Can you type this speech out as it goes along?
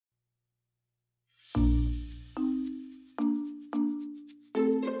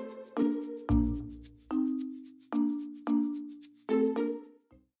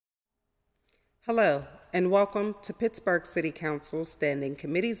Hello, and welcome to Pittsburgh City Council Standing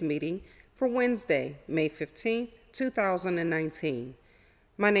Committees meeting for Wednesday, May 15th, 2019.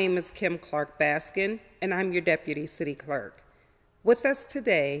 My name is Kim Clark Baskin, and I'm your Deputy City Clerk. With us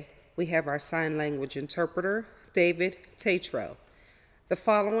today, we have our sign language interpreter, David Tatro. The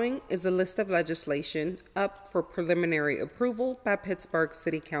following is a list of legislation up for preliminary approval by Pittsburgh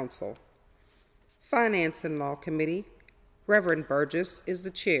City Council. Finance and Law Committee, Reverend Burgess is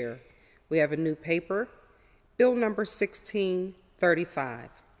the chair. We have a new paper, Bill number 1635.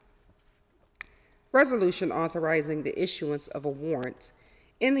 Resolution authorizing the issuance of a warrant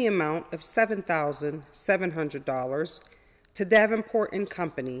in the amount of $7,700 to Davenport and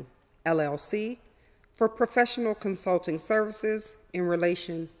Company, LLC, for professional consulting services in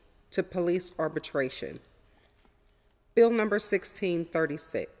relation to police arbitration. Bill number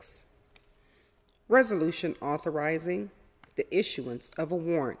 1636. Resolution authorizing the issuance of a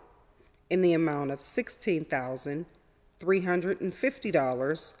warrant in the amount of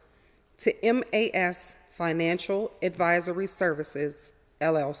 $16,350 to MAS Financial Advisory Services,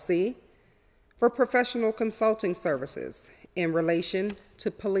 LLC, for professional consulting services in relation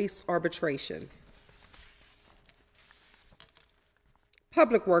to police arbitration.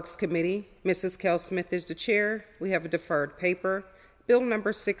 Public Works Committee, Mrs. Kell Smith is the chair. We have a deferred paper, Bill number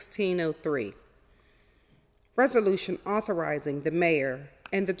 1603. Resolution authorizing the mayor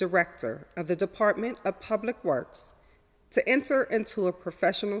and the director of the Department of Public Works to enter into a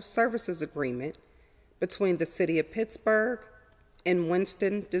professional services agreement between the City of Pittsburgh and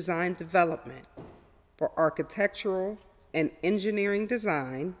Winston Design Development for architectural and engineering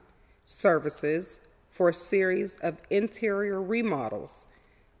design services for a series of interior remodels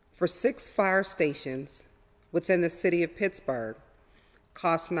for 6 fire stations within the City of Pittsburgh,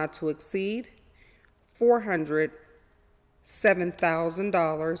 cost not to exceed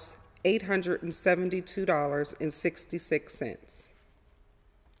 $407,872.66.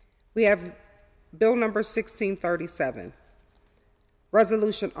 We have Bill number 1637.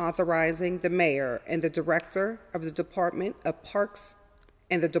 Resolution authorizing the mayor and the director of the Department of Parks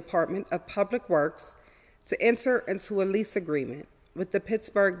and the Department of Public Works to enter into a lease agreement with the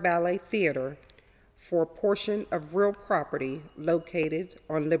Pittsburgh Ballet Theater for a portion of real property located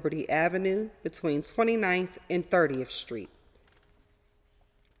on Liberty Avenue between 29th and 30th Street.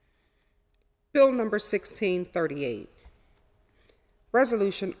 Bill number 1638.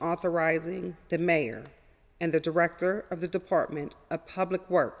 Resolution authorizing the mayor and the director of the Department of Public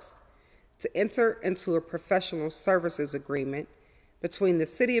Works to enter into a professional services agreement between the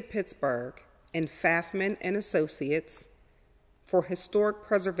City of Pittsburgh and Pfaffman and Associates for historic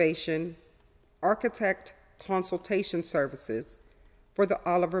preservation architect consultation services for the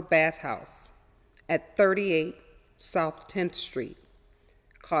Oliver Bath House at 38 South 10th Street,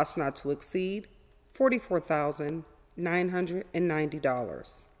 cost not to exceed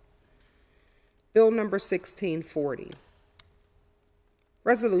 $44,990. Bill number 1640.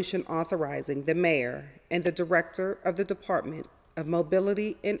 Resolution authorizing the mayor and the director of the Department of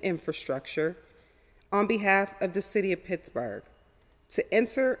Mobility and Infrastructure on behalf of the City of Pittsburgh to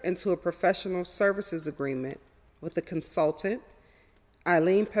enter into a professional services agreement with the consultant,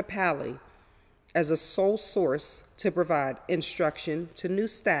 Eileen Papali, as a sole source to provide instruction to new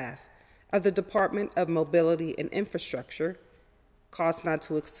staff of the Department of Mobility and Infrastructure, cost not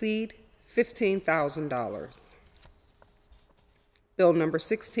to exceed $15,000. Bill number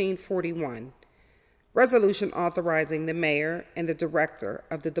 1641. Resolution authorizing the mayor and the director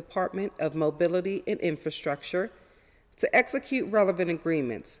of the Department of Mobility and Infrastructure to execute relevant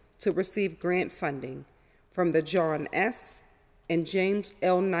agreements to receive grant funding from the John S. and James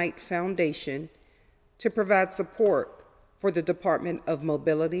L. Knight Foundation to provide support for the Department of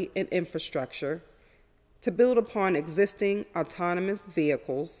Mobility and Infrastructure to build upon existing autonomous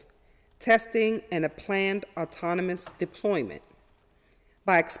vehicles, testing, and a planned autonomous deployment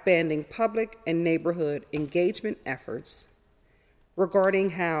by expanding public and neighborhood engagement efforts regarding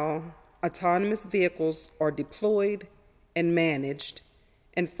how autonomous vehicles are deployed and managed,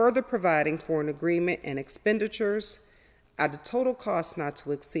 and further providing for an agreement and expenditures at a total cost not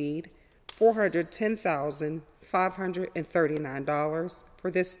to exceed $410,539 for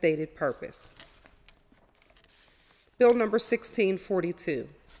this stated purpose. Bill number 1642.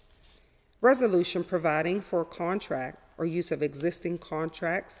 Resolution providing for a contract or use of existing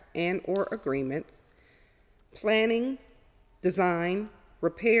contracts and/or agreements, planning, design,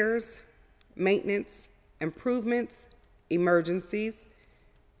 repairs, maintenance, improvements, emergencies,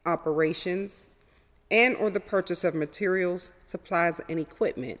 operations, and/or the purchase of materials, supplies, and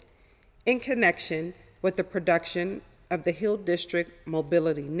equipment in connection with the production of the Hill District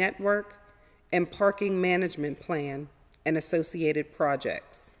Mobility Network and Parking Management Plan and associated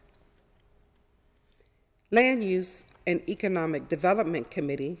projects. Land Use and Economic Development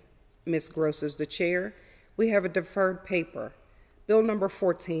Committee, Ms. Gross is the chair. We have a deferred paper, Bill number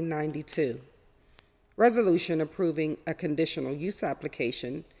 1492. Resolution approving a conditional use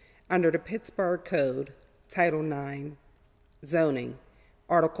application under the Pittsburgh Code, Title 9, Zoning,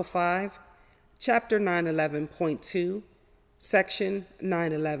 Article 5, Chapter 911.2, Section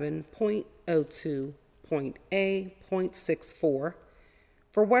 911.02.A.64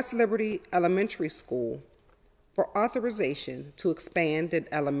 for West Liberty Elementary School for authorization to expand an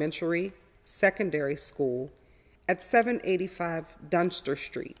elementary secondary school at 785 Dunster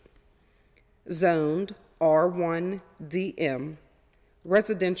Street, zoned R1DM,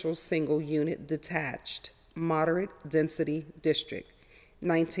 residential single unit detached, moderate density district,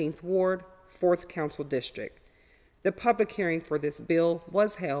 19th Ward, 4th Council District. The public hearing for this bill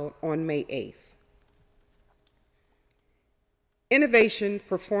was held on May 8th. Innovation,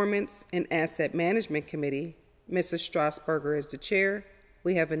 Performance, and Asset Management Committee, Mrs. Strasburger is the chair.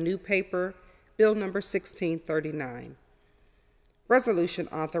 We have a new paper, Bill number 1639. Resolution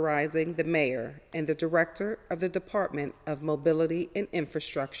authorizing the mayor and the director of the Department of Mobility and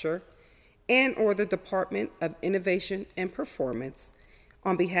Infrastructure and or the Department of Innovation and Performance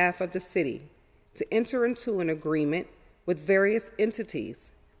on behalf of the city to enter into an agreement with various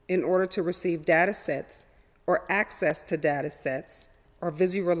entities in order to receive data sets or access to data sets or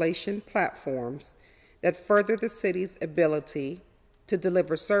visualization platforms that further the city's ability to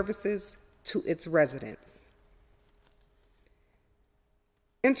deliver services to its residents.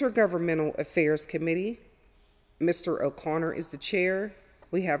 Intergovernmental Affairs Committee, Mr. O'Connor is the chair.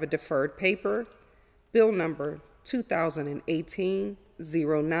 We have a deferred paper, Bill number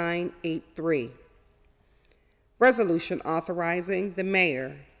 2018-0983. Resolution authorizing the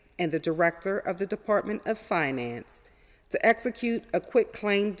mayor and the director of the Department of Finance to execute a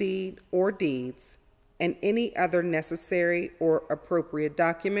quitclaim deed or deeds and any other necessary or appropriate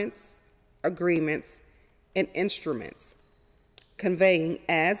documents, agreements, and instruments, conveying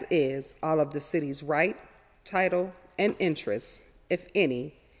as is all of the city's right, title, and interests, if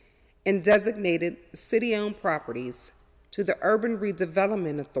any, in designated city-owned properties to the Urban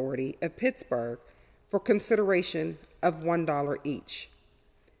Redevelopment Authority of Pittsburgh for consideration of $1 each,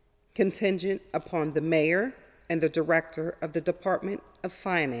 contingent upon the mayor and the director of the Department of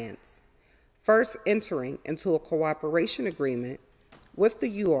Finance first entering into a cooperation agreement with the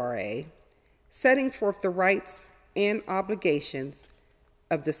URA, setting forth the rights and obligations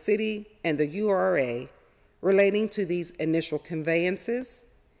of the city and the URA relating to these initial conveyances,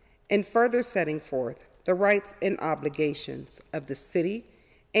 and further setting forth the rights and obligations of the city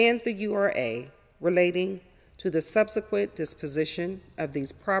and the URA relating to the subsequent disposition of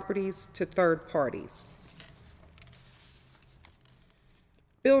these properties to third parties.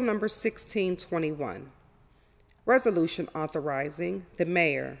 Bill number 1621, resolution authorizing the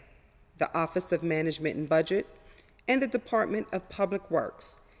mayor, the Office of Management and Budget, and the Department of Public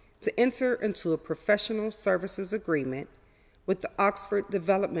Works to enter into a professional services agreement with the Oxford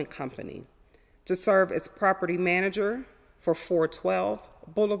Development Company to serve as property manager for 412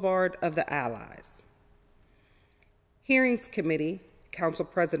 Boulevard of the Allies. Hearings Committee, Council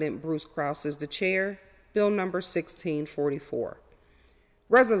President Bruce Krause is the chair. Bill number 1644.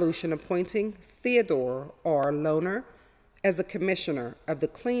 Resolution appointing Theodore R. Lohner as a commissioner of the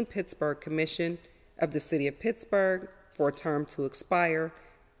Clean Pittsburgh Commission of the City of Pittsburgh for a term to expire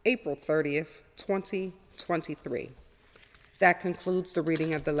April 30th, 2023. That concludes the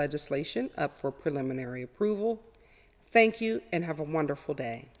reading of the legislation up for preliminary approval. Thank you and have a wonderful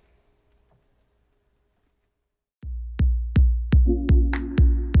day.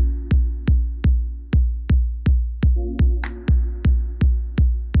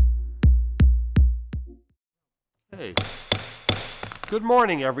 Hey. Good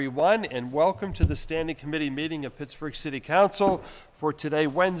morning, everyone, and welcome to the Standing Committee meeting of Pittsburgh City Council for today,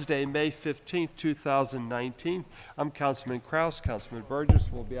 Wednesday, May 15th, 2019. I'm Councilman Krause. Councilman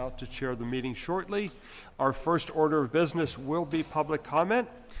Burgess will be out to chair the meeting shortly. Our first order of business will be public comment.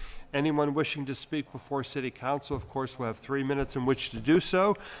 Anyone wishing to speak before City Council, of course, will have 3 minutes in which to do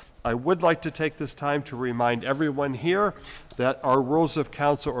so. I would like to take this time to remind everyone here that our rules of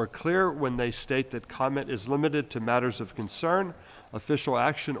council are clear when they state that comment is limited to matters of concern, official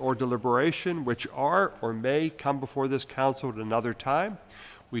action, or deliberation, which are or may come before this council at another time.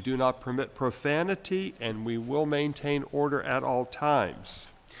 We do not permit profanity, and we will maintain order at all times.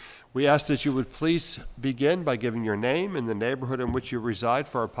 We ask that you would please begin by giving your name and the neighborhood in which you reside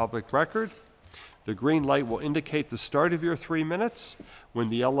for our public record. The green light will indicate the start of your 3 minutes. When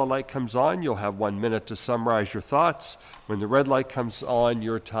the yellow light comes on, you'll have 1 minute to summarize your thoughts. When the red light comes on,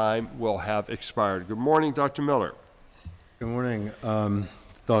 your time will have expired. Good morning, Dr. Miller. Good morning,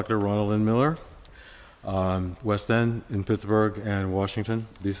 Dr. Ronald N. Miller, West End in Pittsburgh and Washington,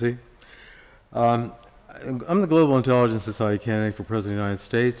 D.C. I'm the Global Intelligence Society candidate for President of the United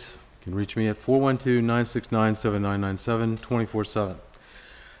States. You can reach me at 412-969-7997,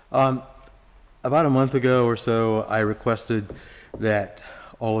 24/7. About a month ago or so, I requested that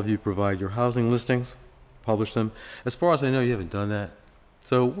all of you provide your housing listings, publish them. As far as I know, you haven't done that.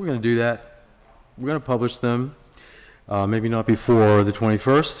 So we're going to do that. We're going to publish them, maybe not before the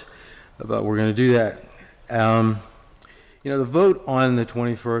 21st, but we're going to do that. The vote on the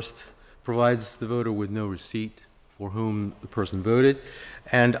 21st provides the voter with no receipt for whom the person voted,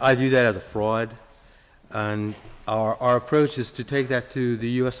 and I view that as a fraud. And our approach is to take that to the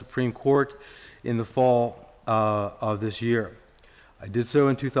U.S. Supreme Court in the fall of this year. I did so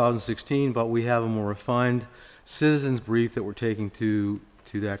in 2016, but we have a more refined citizens brief that we're taking to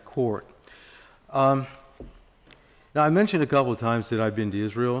that court. Now, I mentioned a couple of times that I've been to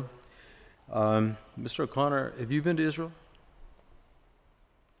Israel. Mr. O'Connor, have you been to Israel?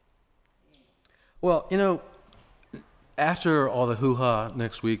 Well, after all the hoo-ha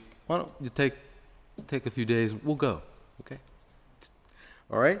next week, why don't you take a few days? We'll go, okay?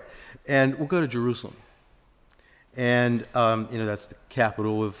 All right? And we'll go to Jerusalem. And, that's the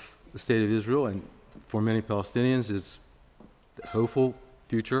capital of the state of Israel, and for many Palestinians, it's the hopeful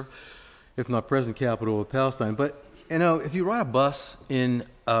future, if not present capital of Palestine. But, if you ride a bus in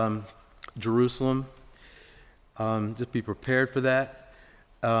Jerusalem, just be prepared for that.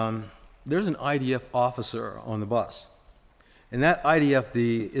 There's an IDF officer on the bus. And that IDF,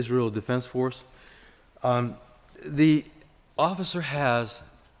 the Israel Defense Force, the officer has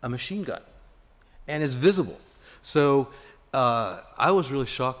a machine gun and is visible. So I was really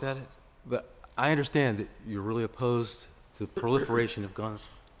shocked at it, but I understand that you're really opposed to the proliferation of guns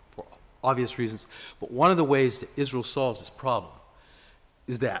for obvious reasons. But one of the ways that Israel solves this problem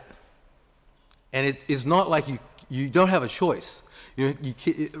is that. And it is not like you don't have a choice.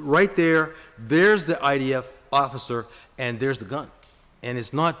 Right there, there's the IDF officer, and there's the gun. And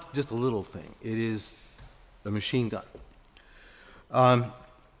it's not just a little thing. It is a machine gun.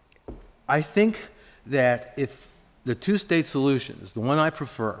 I think that if the two-state solution is the one I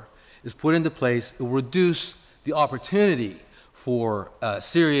prefer, is put into place, it will reduce the opportunity for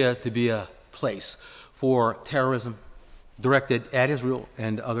Syria to be a place for terrorism directed at Israel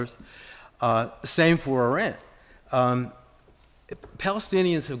and others. Same for Iran.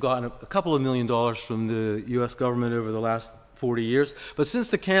 Palestinians have gotten a couple of $1 million from the U.S. government over the last 40 years, but since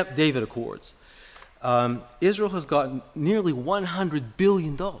the Camp David Accords, Israel has gotten nearly $100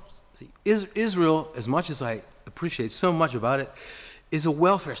 billion. See, Israel, as much as I appreciate so much about it, is a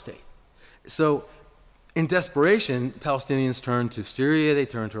welfare state. So in desperation, Palestinians turn to Syria, they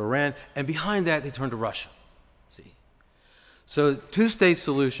turn to Iran, and behind that, they turn to Russia. See? So two-state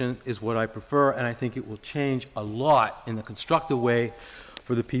solution is what I prefer, and I think it will change a lot in a constructive way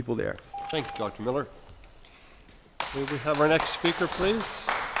for the people there. Thank you, Dr. Miller. May we have our next speaker, please?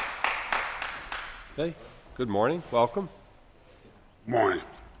 Okay. Good morning. Welcome. Morning.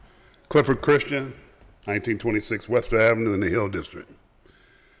 Clifford Christian, 1926 Webster Avenue in the Hill District.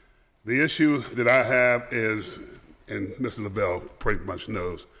 The issue that I have is, and Mr. Lavelle pretty much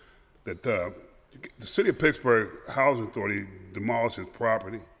knows, that the City of Pittsburgh Housing Authority demolishes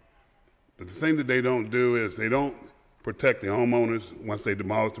property, but the thing that they don't do is they don't protect the homeowners once they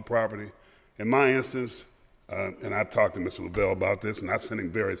demolish the property. In my instance, and I talked to Mr. Lavelle about this, and I sent him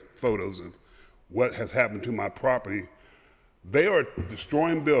various photos of what has happened to my property. They are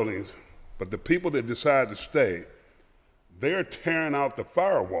destroying buildings, but the people that decide to stay, they are tearing out the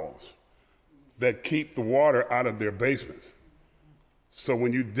firewalls that keep the water out of their basements. So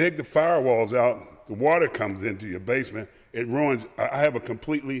when you dig the firewalls out, the water comes into your basement. It ruins. I have a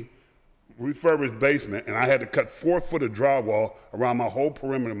completely refurbished basement, and I had to cut 4 foot of drywall around my whole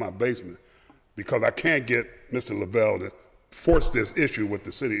perimeter of my basement because I can't get Mr. Lavelle to force this issue with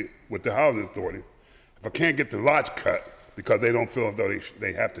the city, with the housing authority. If I can't get the lots cut because they don't feel as though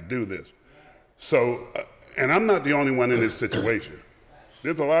they have to do this. So, and I'm not the only one in this situation.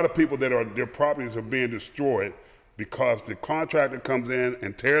 There's a lot of people that their properties are being destroyed because the contractor comes in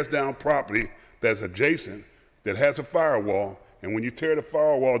and tears down property that's adjacent, that has a firewall, and when you tear the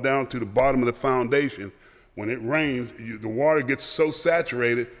firewall down to the bottom of the foundation, when it rains, the water gets so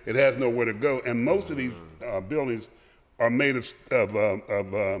saturated it has nowhere to go. And most of these buildings are made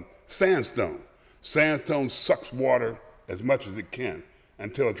of sandstone. Sandstone sucks water as much as it can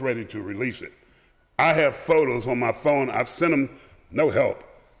until it's ready to release it. I have photos on my phone. I've sent them, no help.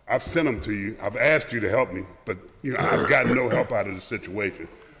 I've sent them to you. I've asked you to help me, but I've gotten no help out of the situation.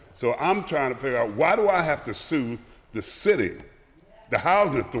 So I'm trying to figure out, why do I have to sue the city, the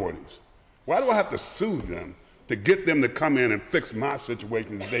housing authorities? Why do I have to sue them to get them to come in and fix my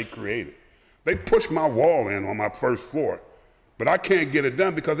situation that they created? They pushed my wall in on my first floor, but I can't get it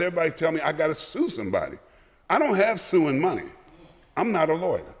done because everybody's telling me I got to sue somebody. I don't have suing money. I'm not a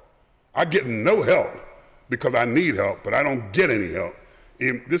lawyer. I get no help because I need help, but I don't get any help.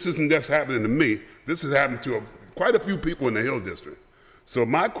 And this isn't just happening to me. This has happened to quite a few people in the Hill District. So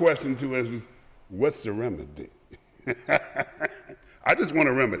my question to you is, what's the remedy? I just want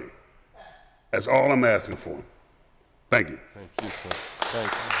a remedy. That's all I'm asking for. Thank you. Thank you, sir.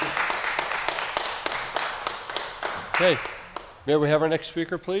 Thanks. Okay. May we have our next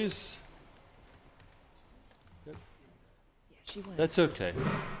speaker, please? That's okay.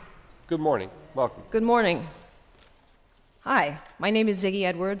 Good morning. Welcome. Good morning. Hi, my name is Ziggy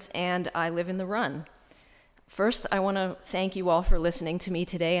Edwards, and I live in the Run. First, I want to thank you all for listening to me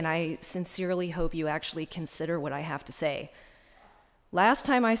today, and I sincerely hope you actually consider what I have to say. Last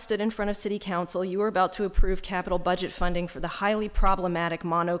time I stood in front of City Council, you were about to approve capital budget funding for the highly problematic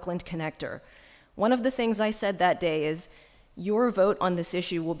Mon-Oakland connector. One of the things I said that day is, your vote on this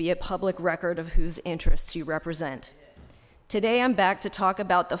issue will be a public record of whose interests you represent. Today I'm back to talk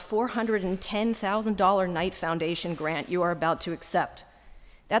about the $410,000 Knight Foundation grant you are about to accept.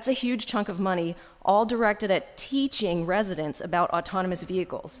 That's a huge chunk of money, all directed at teaching residents about autonomous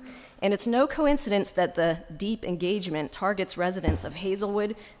vehicles. And it's no coincidence that the deep engagement targets residents of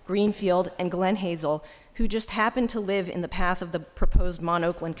Hazelwood, Greenfield, and Glen Hazel, who just happen to live in the path of the proposed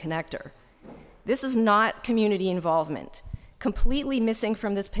Mon-Oakland connector. This is not community involvement. Completely missing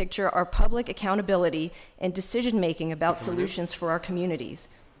from this picture are public accountability and decision-making about solutions for our communities.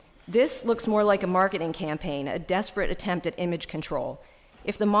 This looks more like a marketing campaign, a desperate attempt at image control.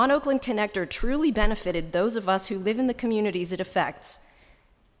 If the Mon-Oakland connector truly benefited those of us who live in the communities it affects,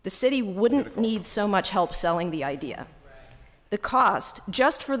 the city wouldn't need so much help selling the idea. The cost,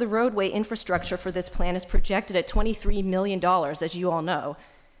 just for the roadway infrastructure for this plan, is projected at $23 million, as you all know.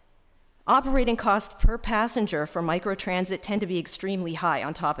 Operating costs per passenger for microtransit tend to be extremely high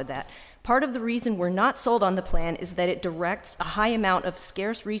on top of that. Part of the reason we're not sold on the plan is that it directs a high amount of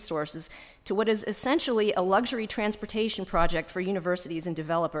scarce resources to what is essentially a luxury transportation project for universities and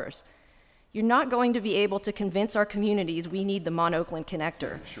developers. You're not going to be able to convince our communities we need the Mon-Oakland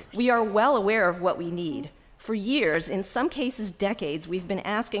connector. We are well aware of what we need. For years, in some cases decades, we've been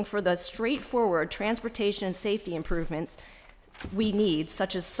asking for the straightforward transportation and safety improvements we need,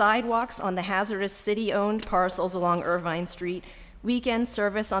 such as sidewalks on the hazardous city-owned parcels along Irvine Street, weekend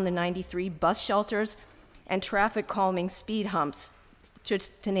service on the 93, bus shelters, and traffic calming speed humps,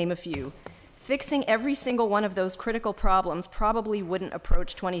 just to name a few. Fixing every single one of those critical problems probably wouldn't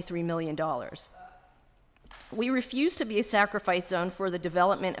approach $23 million. We refuse to be a sacrifice zone for the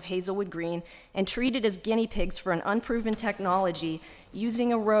development of Hazelwood Green and treat it as guinea pigs for an unproven technology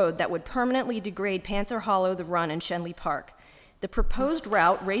using a road that would permanently degrade Panther Hollow, the Run, and Shenley Park. The proposed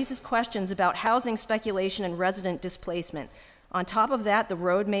route raises questions about housing speculation and resident displacement. On top of that, the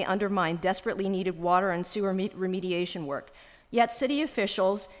road may undermine desperately needed water and sewer remediation work. Yet city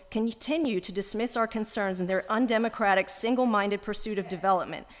officials continue to dismiss our concerns in their undemocratic, single-minded pursuit of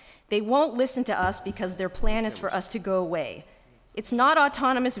development. They won't listen to us because their plan is for us to go away. It's not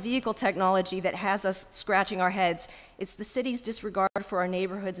autonomous vehicle technology that has us scratching our heads. It's the city's disregard for our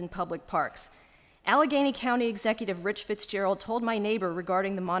neighborhoods and public parks. Allegheny County Executive Rich Fitzgerald told my neighbor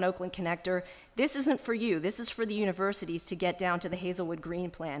regarding the Mon-Oakland connector, "This isn't for you, this is for the universities to get down to the Hazelwood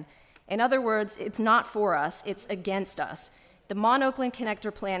Green plan." In other words, it's not for us, it's against us. The Mon-Oakland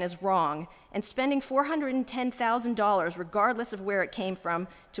connector plan is wrong, and spending $410,000, regardless of where it came from,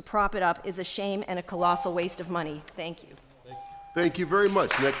 to prop it up is a shame and a colossal waste of money. Thank you. Thank you very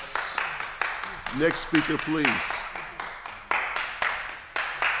much. Next speaker, please.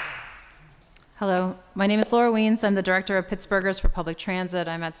 Hello, my name is Laura Weens. I'm the director of Pittsburghers for Public Transit.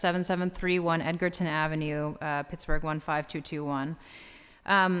 I'm at 7731 Edgerton Avenue, Pittsburgh 15221.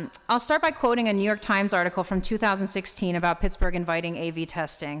 I'll start by quoting a New York Times article from 2016 about Pittsburgh inviting AV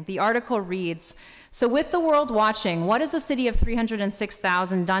testing. The article reads, "So with the world watching, what has the city of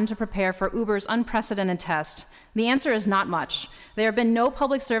 306,000 done to prepare for Uber's unprecedented test? The answer is not much. There have been no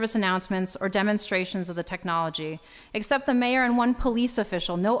public service announcements or demonstrations of the technology. Except the mayor and one police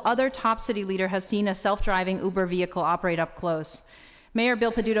official, no other top city leader has seen a self-driving Uber vehicle operate up close." Mayor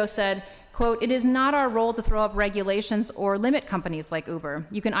Bill Peduto said, quote, "It is not our role to throw up regulations or limit companies like Uber.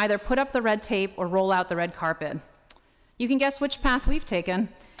 You can either put up the red tape or roll out the red carpet." You can guess which path we've taken.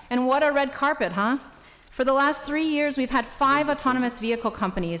 And what a red carpet, huh? For the last 3 years, we've had 5 autonomous vehicle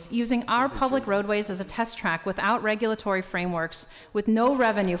companies using our public roadways as a test track without regulatory frameworks, with no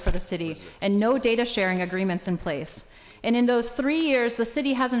revenue for the city and no data sharing agreements in place. And in those 3 years, the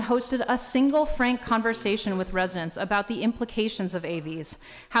city hasn't hosted a single frank conversation with residents about the implications of AVs,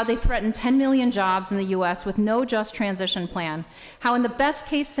 how they threaten 10 million jobs in the US with no just transition plan, how in the best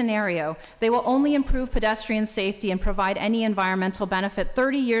case scenario, they will only improve pedestrian safety and provide any environmental benefit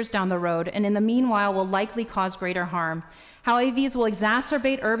 30 years down the road, and in the meanwhile will likely cause greater harm. How AVs will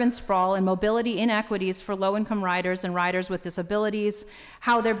exacerbate urban sprawl and mobility inequities for low-income riders and riders with disabilities,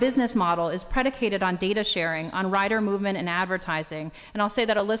 how their business model is predicated on data sharing, on rider movement and advertising. And I'll say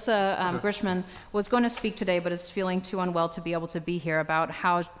that Alyssa Grishman was going to speak today, but is feeling too unwell to be able to be here, about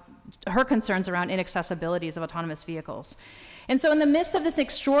how her concerns around inaccessibilities of autonomous vehicles. And so in the midst of this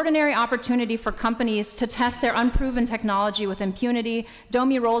extraordinary opportunity for companies to test their unproven technology with impunity,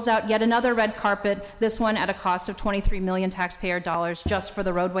 DOMI rolls out yet another red carpet, this one at a cost of $23 million taxpayer dollars just for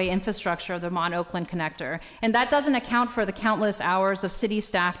the roadway infrastructure of the Mon-Oakland connector. And that doesn't account for the countless hours of city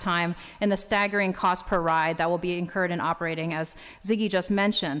staff time and the staggering cost per ride that will be incurred in operating, as Ziggy just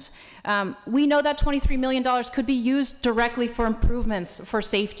mentioned. We know that $23 million could be used directly for improvements for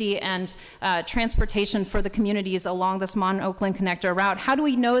safety and transportation for the communities along this Mon-Oakland connector route. How do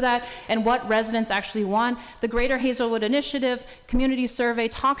we know that and what residents actually want? The Greater Hazelwood Initiative Community Survey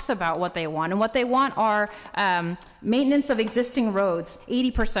talks about what they want, and what they want are maintenance of existing roads.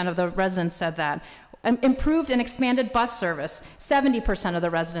 80% of the residents said that. Improved and expanded bus service. 70% of the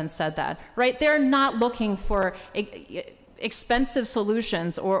residents said that, right? They're not looking for expensive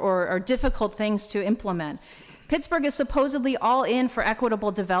solutions or difficult things to implement. Pittsburgh is supposedly all in for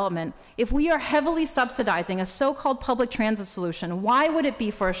equitable development. If we are heavily subsidizing a so-called public transit solution, why would it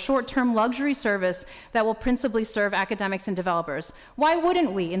be for a short-term luxury service that will principally serve academics and developers? Why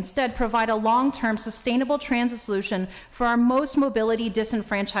wouldn't we instead provide a long-term sustainable transit solution for our most mobility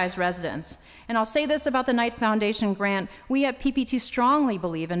disenfranchised residents? And I'll say this about the Knight Foundation grant. We at PPT strongly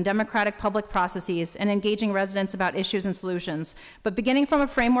believe in democratic public processes and engaging residents about issues and solutions. But beginning from a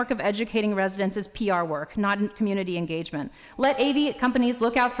framework of educating residents is PR work, not community engagement. Let AV companies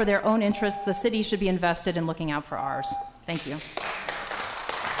look out for their own interests. The city should be invested in looking out for ours. Thank you.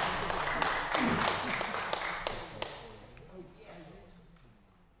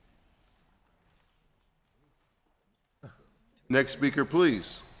 Next speaker,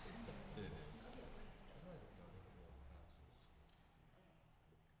 please.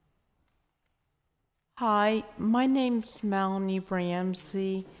 Hi, my name's Melanie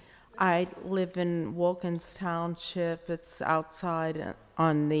Ramsey. I live in Wilkins Township. It's outside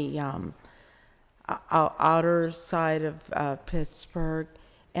on the outer side of Pittsburgh.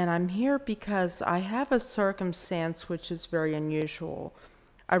 And I'm here because I have a circumstance which is very unusual.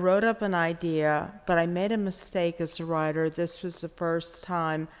 I wrote up an idea, but I made a mistake as a writer. This was the first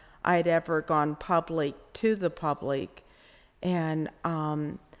time I'd ever gone public to the public. And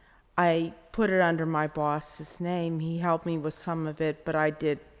I put it under my boss's name. He helped me with some of it, but I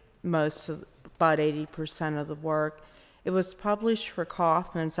did about 80% of the work. It was published for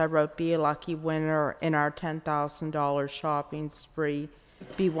Kaufman's. I wrote, "Be a lucky winner in our $10,000 shopping spree.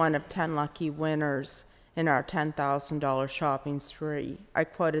 Be one of 10 lucky winners in our $10,000 shopping spree." I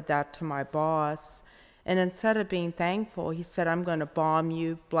quoted that to my boss. And instead of being thankful, he said, "I'm going to bomb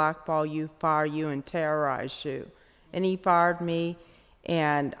you, blackball you, fire you, and terrorize you." And he fired me.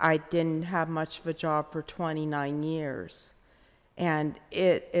 And I didn't have much of a job for 29 years. And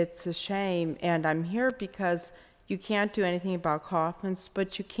it's a shame. And I'm here because you can't do anything about Kaufman's,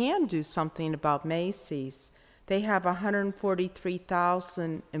 but you can do something about Macy's. They have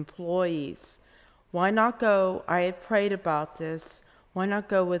 143,000 employees. Why not go, I had prayed about this, why not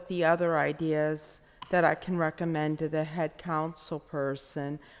go with the other ideas that I can recommend to the head council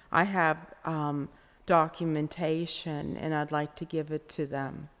person? I have documentation, and I'd like to give it to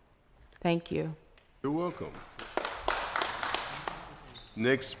them. Thank you. You're welcome.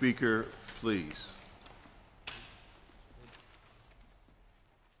 Next speaker, please.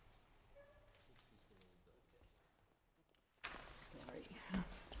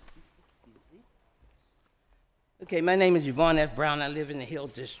 Okay, my name is Yvonne F. Brown. I live in the Hill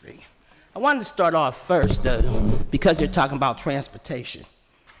District. I wanted to start off first, though, because you're talking about transportation.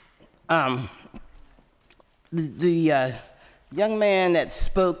 The young man that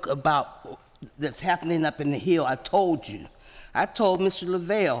spoke about that's happening up in the Hill, I told Mr.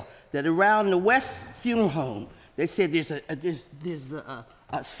 Lavelle that around the West Funeral Home, they said there's a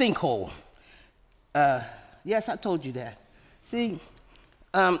sinkhole. Yes, I told you that. See,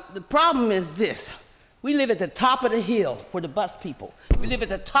 the problem is this. We live at the top of the hill for the bus people. We live at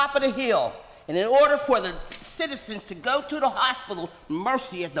the top of the hill, And in order for the citizens to go to the hospital,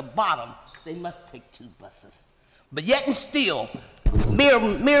 Mercy at the bottom, they must take 2 buses. But yet and still,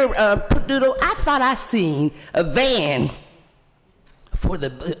 Doodle, I thought I seen a van for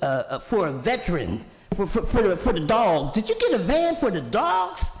a veteran, for the dogs. Did you get a van for the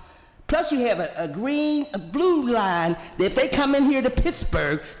dogs? Plus you have a blue line that if they come in here to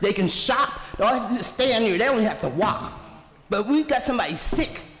Pittsburgh, they can shop. They don't have to stand here. They only have to walk. But we've got somebody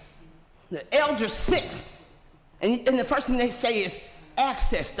sick, the elder sick. And the first thing they say is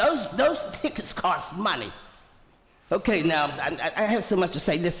access. Those tickets cost money. Okay, now, I have so much to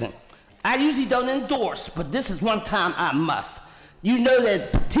say. Listen, I usually don't endorse, but this is one time I must. You know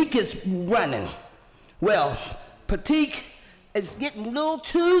that Patik is running. Well, Patik is getting a little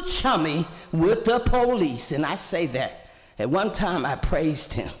too chummy with the police, and I say that. At one time, I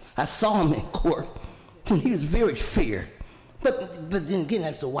praised him. I saw him in court, and he was very feared. But then again,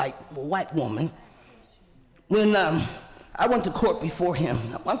 as a white woman, when I went to court before him.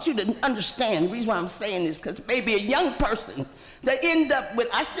 I want you to understand the reason why I'm saying this, because maybe a young person that end up with,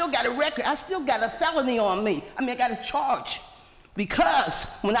 I still got a record, I still got a felony on me. I mean, I got a charge. Because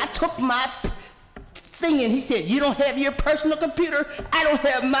when I took my thing and he said, you don't have your personal computer, I don't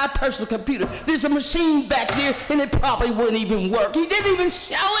have my personal computer. There's a machine back there and it probably wouldn't even work. He didn't even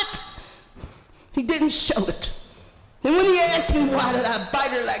show it. He didn't show it. And when he asked me why did I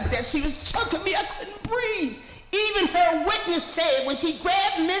bite her like that, she was choking me, I couldn't breathe. Even her witness said when she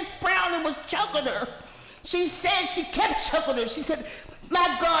grabbed Miss Brown and was choking her, she said she kept choking her. She said,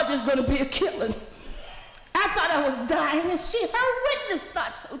 my God, there's going to be a killing. I thought I was dying, and her witness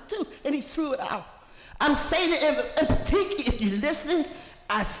thought so too, and he threw it out. I'm saying it in particular, if you're listening,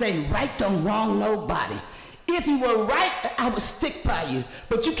 I say right don't wrong nobody. If you were right, I would stick by you,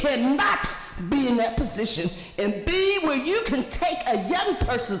 but you cannot be in that position and be where you can take a young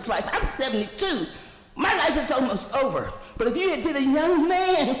person's life. I'm 72. My life is almost over. But if you had did a young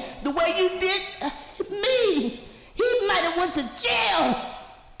man the way you did me, he might have went to jail.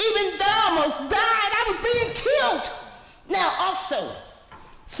 Even though I almost died, I was being killed. Now also,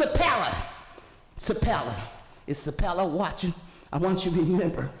 Sapala. Is Sapala watching? I want you to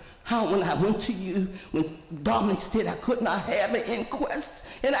remember how when I went to you, when Dominic said I could not have an inquest,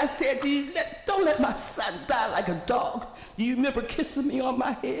 and I said, don't let my son die like a dog. Do you remember kissing me on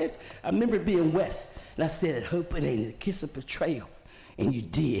my head? I remember being wet. And I said, I hope it ain't a kiss of betrayal. And you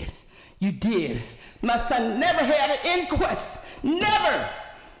did. You did. My son never had an inquest. Never.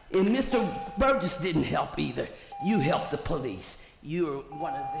 And Mr. Burgess didn't help either. You helped the police. You're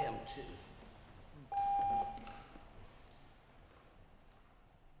one of them too.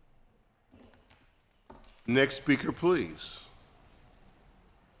 Next speaker, please.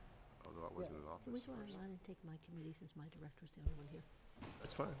 Although I wasn't in office. Can we go online and take my committee since my director's the only one here?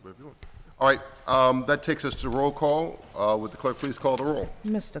 That's fine, whatever you want. All right, that takes us to roll call. Would the clerk please call the roll?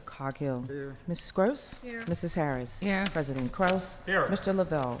 Mr. Coghill. Here. Mrs. Gross. Here. Mrs. Harris. Here. President Kraus. Here. Mr.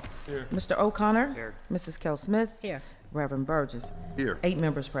 Lavelle. Here. Mr. O'Connor. Here. Mrs. Kell-Smith. Here. Reverend Burgess. Here. 8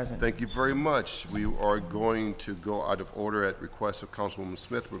 members present. Thank you very much. We are going to go out of order at request of Councilwoman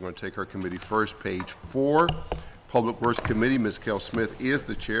Smith. We're going to take her committee first, page 4. Public Works Committee, Ms. Kell-Smith is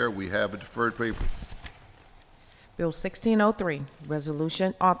the chair. We have a deferred paper. Bill 1603,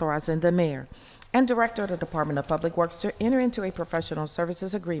 resolution authorizing the mayor and director of the Department of Public Works to enter into a professional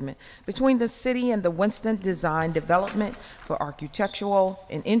services agreement between the city and the Winston Design Development for architectural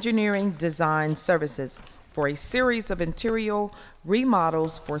and engineering design services for a series of interior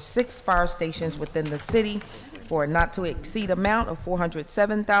remodels for 6 fire stations within the city for a not to exceed amount of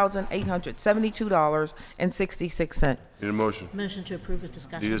 $407,872.66. Need a motion? Motion to approve with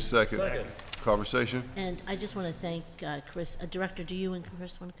discussion. Need a second? Second. Conversation? And I just want to thank Chris. Director, do you and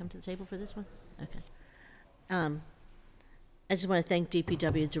Chris want to come to the table for this one? Okay. I just want to thank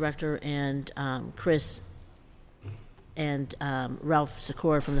DPW Director and Chris and Ralph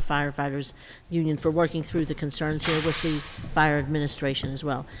Sikora from the Firefighters Union for working through the concerns here with the fire administration as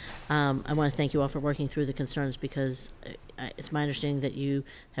well. I want to thank you all for working through the concerns because it's my understanding that you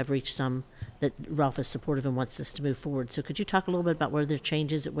have reached some, that Ralph is supportive and wants this to move forward. So could you talk a little bit about what the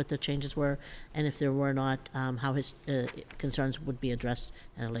changes were, and if there were not, how his concerns would be addressed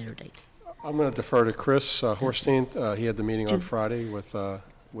at a later date? I'm going to defer to Chris Horstein. He had the meeting on Friday with the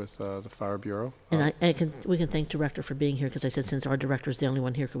Fire Bureau. And we can thank Director for being here, because I said since our Director is the only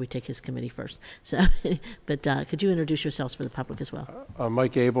one here, could we take his committee first? So, but could you introduce yourselves for the public as well?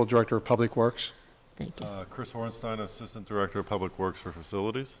 Mike Abel, Director of Public Works. Thank you. Chris Hornstein, Assistant Director of Public Works for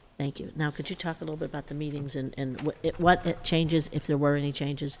Facilities. Thank you. Now, could you talk a little bit about the meetings and what changes, if there were any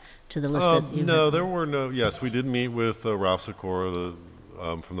changes, to the list that you No, there were no. Yes, we did meet with Ralph Sikora,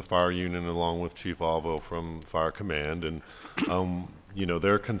 from the fire union along with Chief Alvo from Fire Command. And, you know,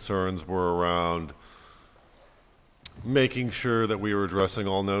 their concerns were around making sure that we were addressing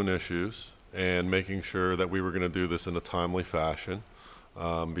all known issues and making sure that we were going to do this in a timely fashion,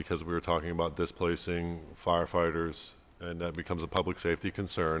 because we were talking about displacing firefighters, and that becomes a public safety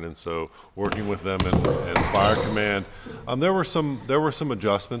concern. And so working with them and Fire Command, there were some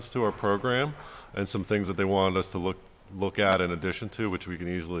adjustments to our program and some things that they wanted us to look at in addition to, which we can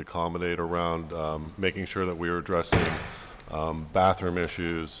easily accommodate around making sure that we were addressing bathroom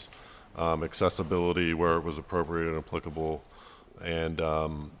issues, accessibility where it was appropriate and applicable, and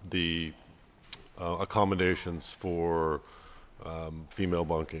the accommodations for female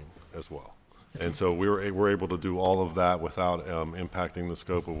bunking as well. And so we're able to do all of that without impacting the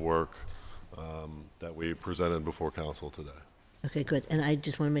scope of work that we presented before council today. Okay, good. And I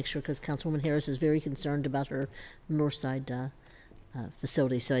just want to make sure, because Councilwoman Harris is very concerned about her north side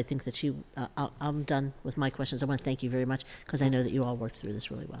facility, so I think that I'm done with my questions. I want to thank you very much, because I know that you all worked through this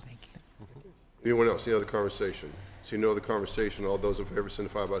really well. Thank you. Anyone else? Any other conversation? See no other conversation. All those in favor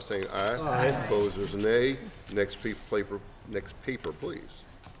signify by saying aye. Aye. Opposers, nay. Next paper, please.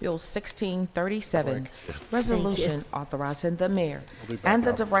 Bill 1637, resolution authorizing the mayor and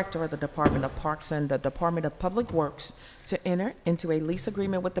the director of the Department of Parks and the Department of Public Works to enter into a lease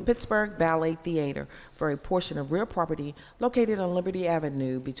agreement with the Pittsburgh Ballet Theater for a portion of real property located on Liberty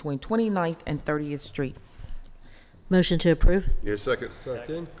Avenue between 29th and 30th Street. Motion to approve. Need a second?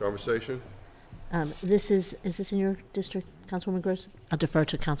 Second. Conversation? Is this in your district, Councilwoman Gross? I'll defer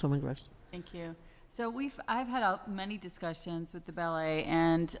to Councilwoman Gross. Thank you. So I've had many discussions with the ballet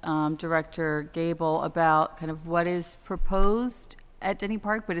and Director Gable about kind of what is proposed at Denny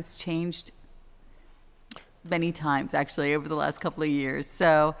Park, but it's changed many times actually over the last couple of years.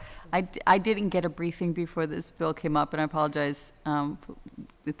 So I didn't get a briefing before this bill came up, and I apologize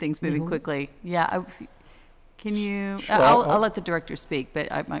with things moving quickly. Yeah. Can you? Sure, I'll let the director speak,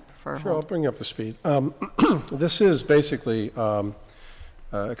 but I might prefer. Sure, I'll bring you up to speed. This is basically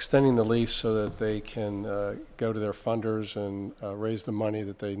extending the lease so that they can go to their funders and raise the money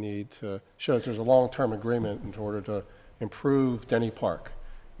that they need to show that there's a long-term agreement in order to improve Denny Park,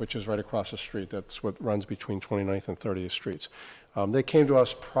 which is right across the street. That's what runs between 29th and 30th Streets. They came to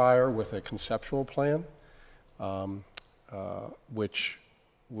us prior with a conceptual plan, which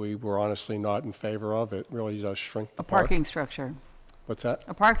we were honestly not in favor of. It really does shrink the park. A parking structure. What's that?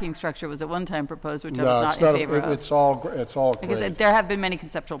 A parking structure was at one time proposed, which I No, was it's not not. in favor of. It's all Because grade. there have been many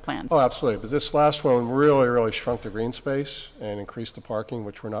conceptual plans. Oh, absolutely. But this last one really shrunk the green space and increased the parking,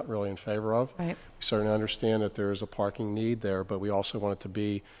 which we're not really in favor of. Right. We certainly understand that there is a parking need there, but we also want it to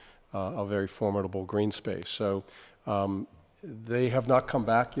be a very formidable green space. So they have not come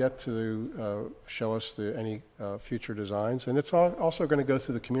back yet to show us any future designs, and it's also going to go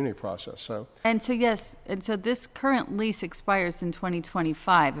through the community process. So so this current lease expires in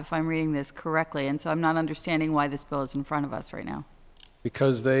 2025, if I'm reading this correctly, and so I'm not understanding why this bill is in front of us right now.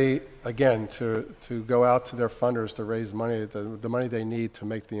 Because they, again, to go out to their funders to raise money, the money they need to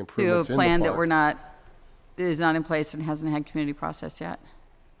make the improvements in the park. To a plan that is not in place and hasn't had community process yet.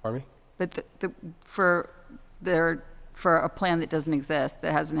 Pardon me? But for a plan that doesn't exist,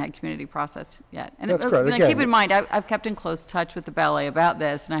 that hasn't had community process yet. And That's correct. Again, keep in mind, I've kept in close touch with the ballet about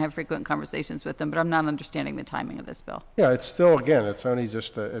this, and I have frequent conversations with them, but I'm not understanding the timing of this bill. Yeah, it's still, again, it's only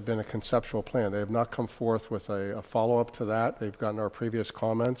just been a conceptual plan. They have not come forth with a follow-up to that. They've gotten our previous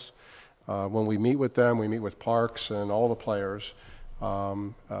comments. When we meet with them, we meet with Parks and all the players.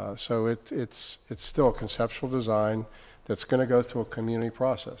 So it's still a conceptual design that's going to go through a community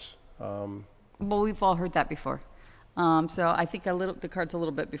process. Well, we've all heard that before. So I think the cart's a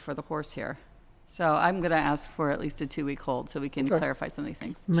little bit before the horse here. So I'm going to ask for at least a 2-week hold so we can clarify some of these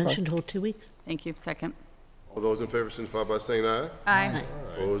things. Motion to hold 2 weeks. Thank you. Second. All those in favor signify by saying aye. Aye.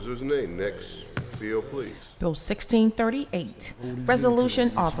 Opposers, nay. Next bill, please. Bill 1638,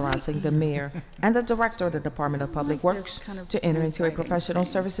 resolution authorizing the mayor and the director of the Department of Public Works to enter into a professional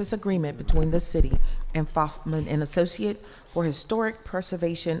services agreement between the city and Foffman and Associate for historic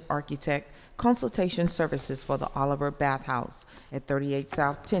preservation architect consultation services for the Oliver Bathhouse at 38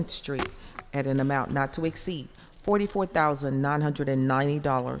 South 10th Street at an amount not to exceed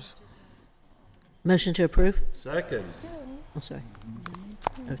 $44,990. Motion to approve. Second. I'm sorry.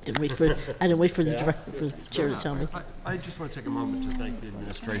 I didn't wait for the director, for the chair to tell me. I just want to take a moment to thank the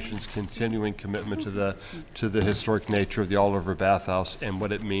administration's continuing commitment to the historic nature of the Oliver Bathhouse and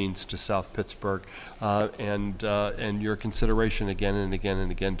what it means to South Pittsburgh, and your consideration again and again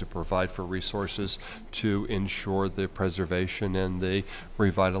and again to provide for resources to ensure the preservation and the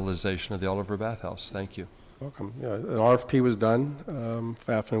revitalization of the Oliver Bathhouse. Thank you. Welcome. Yeah, an RFP was done.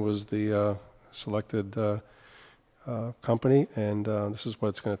 Fafnir was the selected company, and this is what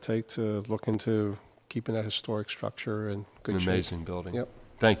it's going to take to look into keeping that historic structure in good shape. An amazing building. Yep.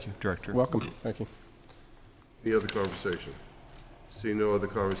 Thank you, Director. Welcome. Thank you. Any other conversation? See no other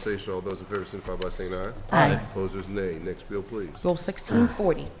conversation, all those in favor signify by saying aye. Aye. Opposers, nay. Next bill, please. Bill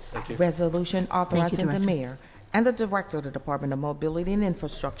 1640, resolution authorizing the Director. mayor and the director of the Department of Mobility and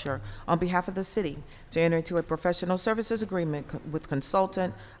Infrastructure on behalf of the city to enter into a professional services agreement with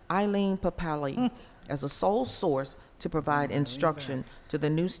consultant Eileen Papali as a sole source to provide instruction to the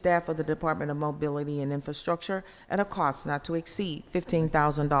new staff of the Department of Mobility and Infrastructure at a cost not to exceed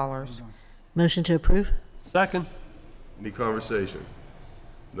 $15,000. Motion to approve? Second. Any conversation?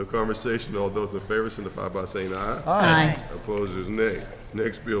 No conversation, all those in favor signify by saying aye. Aye. Opposers, nay.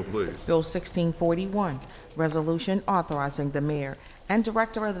 Next bill, please. Bill 1641, resolution authorizing the mayor and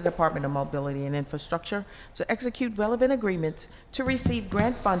director of the Department of Mobility and Infrastructure to execute relevant agreements to receive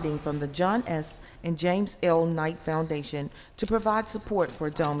grant funding from the John S. and James L. Knight Foundation to provide support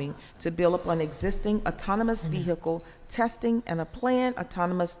for DOMI to build upon existing autonomous vehicle testing and a planned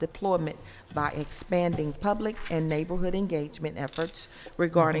autonomous deployment by expanding public and neighborhood engagement efforts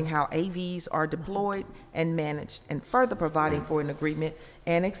regarding how AVs are deployed and managed, and further providing for an agreement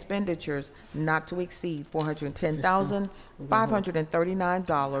and expenditures not to exceed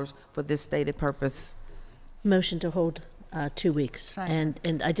 $410,539 for this stated purpose. Motion to hold 2 weeks.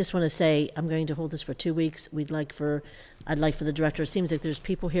 And I just want to say, I'm going to hold this for 2 weeks. I'd like for the director, it seems like there's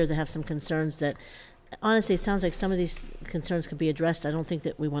people here that have some concerns that, honestly, it sounds like some of these concerns could be addressed. I don't think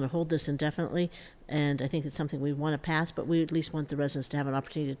that we want to hold this indefinitely, and I think it's something we want to pass, but we at least want the residents to have an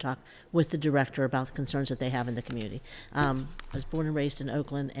opportunity to talk with the director about the concerns that they have in the community. I was born and raised in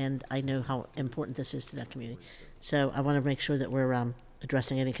Oakland, and I know how important this is to that community. So I want to make sure that we're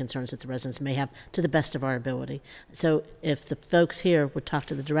addressing any concerns that the residents may have to the best of our ability. So if the folks here would talk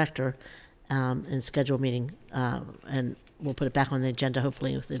to the director and schedule a meeting, and we'll put it back on the agenda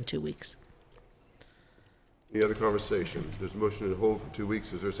hopefully within 2 weeks. Any other conversation? There's a motion to hold for 2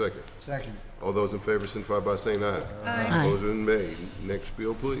 weeks. Is there a second? Second. All those in favor signify by saying aye. Aye. Opposers, nay. Next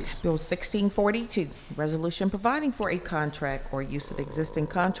bill, please. Bill 1642, resolution providing for a contract or use of existing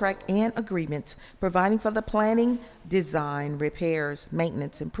contract and agreements, providing for the planning, design, repairs,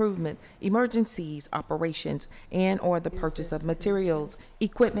 maintenance, improvement, emergencies, operations, and/or the purchase of materials,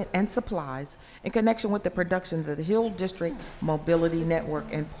 equipment, and supplies in connection with the production of the Hill District Mobility Network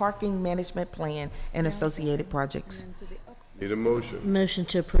and Parking Management Plan and associated projects. Need a motion? Motion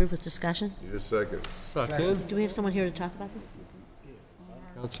to approve with discussion? Need a second? Second. Do we have someone here to talk about this?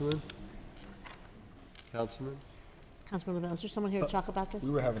 Councilman? Councilman? Councilman Lavelle, is there someone here to talk about this?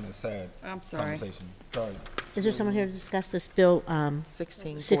 We were having a sad conversation. Sorry. Is there someone here to discuss this bill,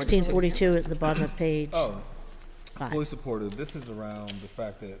 1642 at the bottom of page? Oh, 5? fully supportive. This is around the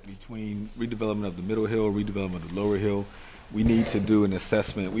fact that between redevelopment of the Middle Hill, redevelopment of the Lower Hill, we need to do an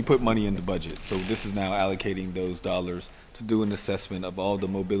assessment. We put money in the budget, so this is now allocating those dollars to do an assessment of all the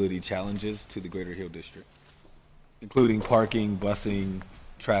mobility challenges to the Greater Hill District, including parking, busing,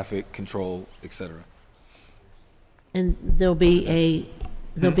 traffic control, etc. And there'll be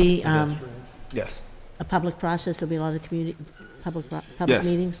Yes. a public process, there'll be a lot of public Yes.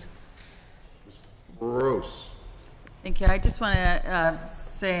 meetings? Gross. Thank you. I just want to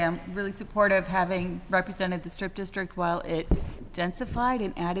say I'm really supportive having represented the Strip District while it densified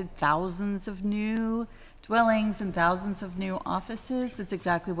and added thousands of new dwellings and thousands of new offices. That's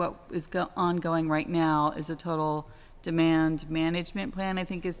exactly what is ongoing right now, is a total demand management plan, I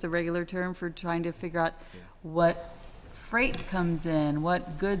think is the regular term for trying to figure out what freight comes in,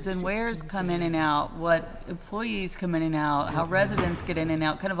 what goods and wares come in and out, what employees come in and out, how residents get in and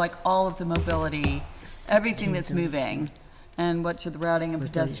out, kind of like all of the mobility, everything that's moving, and what should the routing and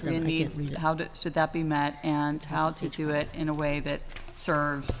pedestrian needs, should that be met, and how to do it in a way that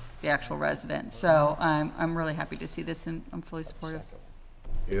serves the actual residents. So I'm really happy to see this, and I'm fully supportive.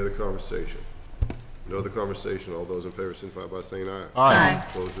 Any other conversation? No other conversation. All those in favor signify by saying aye. Aye.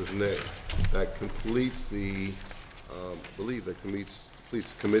 Opposers, nay. That completes the, believe that completes the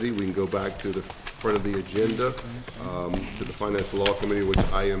committee. We can go back to the front of the agenda, to the Finance and Law Committee, which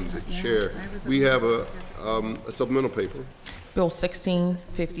I am the chair. We have a supplemental paper. Bill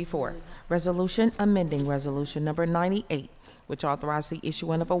 1654, resolution amending resolution number 98, which authorized the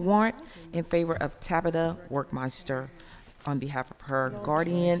issuing of a warrant in favor of Tabitha Workmeister on behalf of her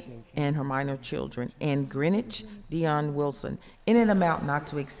guardian and her minor children, and Greenwich Dion Wilson, in an amount not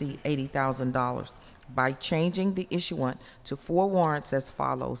to exceed $80,000, by changing the issuant to 4 warrants as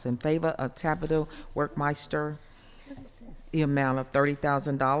follows: in favor of Tabitha Workmeister, the amount of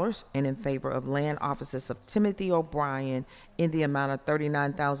 $30,000, and in favor of land offices of Timothy O'Brien in the amount of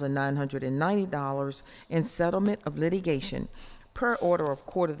 $39,990 in settlement of litigation per order of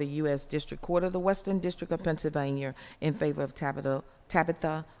Court of the U.S. District Court of the Western District of Pennsylvania in favor of Tabitha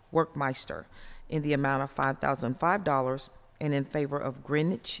Workmeister in the amount of $5,005, and in favor of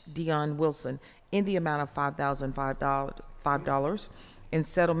Greenwich Dion Wilson in the amount of $5,005 in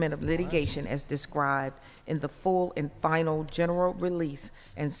settlement of litigation as described in the full and final general release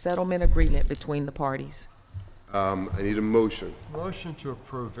and settlement agreement between the parties. I need a motion. Motion to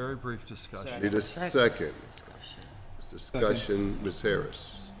approve, very brief discussion. Need a second. Discussion, Ms.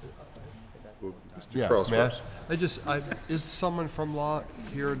 Harris. Mr. Cross first. Is someone from law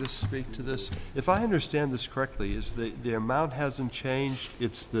here to speak to this? If I understand this correctly, is the amount hasn't changed,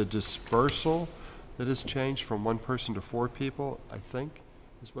 it's the dispersal that has changed from one person to 4 people, I think,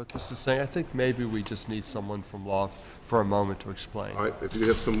 is what this is saying. I think maybe we just need someone from law for a moment to explain. All right, if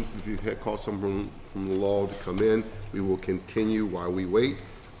you call someone from the law to come in, we will continue while we wait.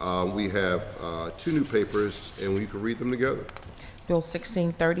 We have 2 new papers, and we can read them together. Bill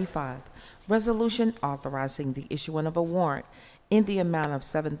 1635, resolution authorizing the issuance of a warrant in the amount of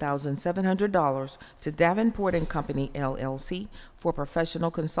 $7,700 to Davenport and Company, LLC, for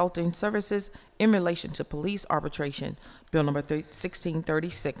professional consulting services in relation to police arbitration. Bill number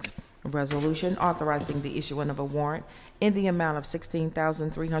 1636, a resolution authorizing the issuance of a warrant in the amount of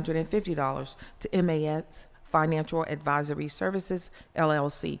 $16,350 to MAS Financial Advisory Services,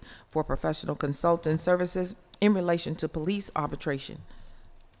 LLC, for professional consulting services in relation to police arbitration.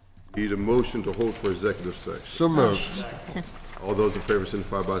 Need a motion to hold for executive session. So moved. All those in favor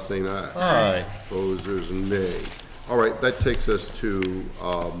signify by saying aye. Aye. Opposers, nay. All right, that takes us to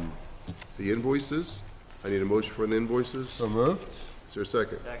the invoices. I need a motion for the invoices. So moved. Is there a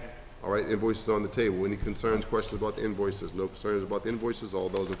second? Second. All right, invoices on the table. Any concerns, questions about the invoices? No concerns about the invoices. All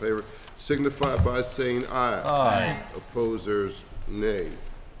those in favor signify by saying aye. Aye. Opposers, nay.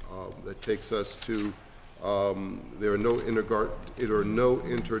 That takes us to there are no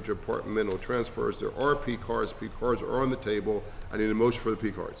interdepartmental transfers. There are P cards. P cards are on the table. I need a motion for the P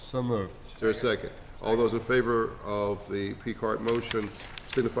cards. So moved. Is there a second? All those in favor of the P card motion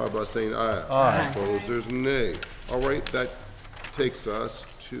signify by saying aye. Aye. Opposers, nay. All right, that takes us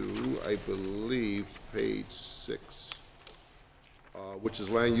to, I believe, page 6, which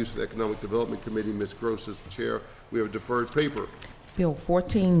is Land Use and Economic Development Committee. Ms. Gross is the chair. We have a deferred paper. Bill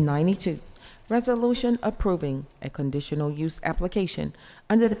 1492, resolution approving a conditional use application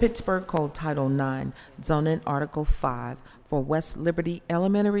under the Pittsburgh Code Title IX, zoning Article 5 for West Liberty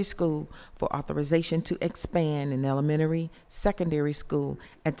Elementary School for authorization to expand an elementary secondary school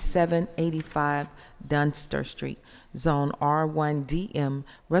at 785 Dunster Street, Zone R1DM,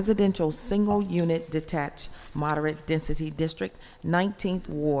 residential single-unit detached moderate density district, 19th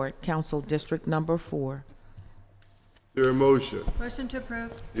Ward, Council District Number 4. Is there a motion? Motion to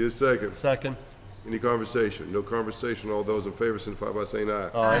approve. Need a second? Second. Any conversation? No conversation. All those in favor signify by saying aye.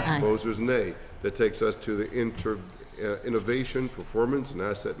 Aye. Opposers, nay. That takes us to the Innovation, Performance, and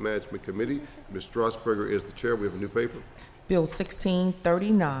Asset Management Committee. Ms. Strasburger is the chair. We have a new paper. Bill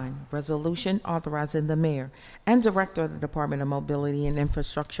 1639, resolution authorizing the mayor and director of the Department of Mobility and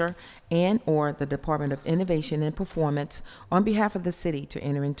Infrastructure and/or the Department of Innovation and Performance on behalf of the city to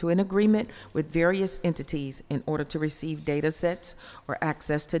enter into an agreement with various entities in order to receive data sets or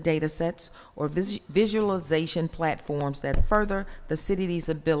access to data sets or visualization platforms that further the city's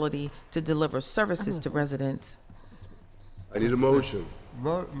ability to deliver services to residents. I need a motion.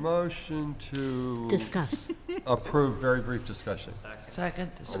 Motion to Discuss. approve, very brief discussion.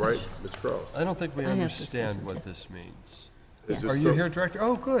 Second. All right, Ms. Kraus. I don't think we I have understand discussion, what too. this means. Is there Are you some- here, Director?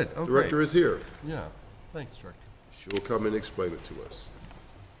 Oh, good. Oh, Director great. is here. Yeah. Thanks, Director. She will come and explain it to us.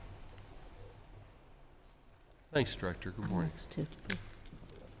 Thanks, Director. Good morning. Next too.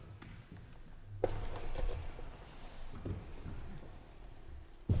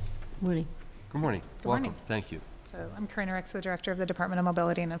 Morning. Good morning. Good Welcome. morning. Thank you. So I'm Karina Rex, the Director of the Department of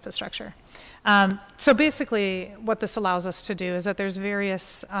Mobility and Infrastructure. So basically, what this allows us to do is that there's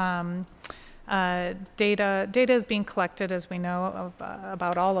various data is being collected, as we know,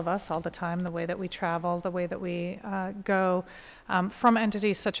 about all of us all the time, the way that we travel, the way that we go, from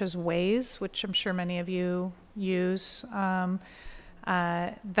entities such as Waze, which I'm sure many of you use.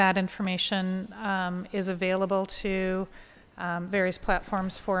 That information is available to various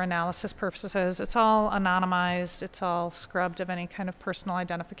platforms for analysis purposes. It's all anonymized. It's all scrubbed of any kind of personal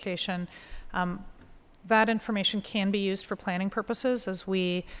identification. That information can be used for planning purposes as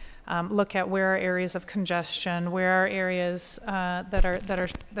we look at where are areas of congestion, where are areas that are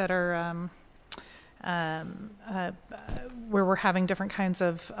where we're having different kinds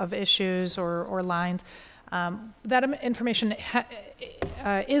of issues or lines. That information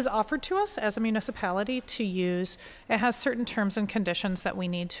is offered to us as a municipality to use. It has certain terms and conditions that we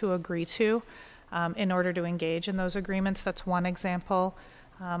need to agree to in order to engage in those agreements. That's one example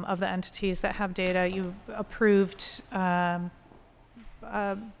of the entities that have data. You approved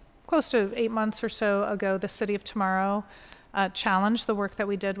close to 8 months or so ago, the City of Tomorrow challenged the work that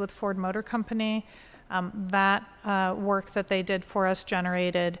we did with Ford Motor Company. That work that they did for us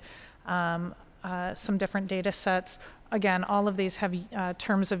generated some different data sets. Again, all of these have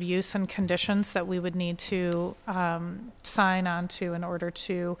terms of use and conditions that we would need to sign on to in order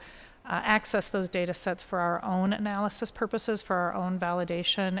to access those data sets for our own analysis purposes, for our own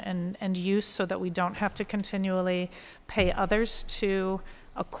validation and use, so that we don't have to continually pay others to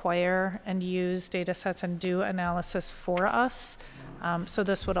acquire and use data sets and do analysis for us. So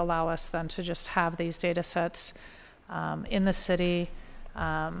this would allow us then to just have these data sets in the city.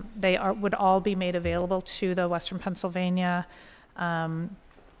 They would all be made available to the Western Pennsylvania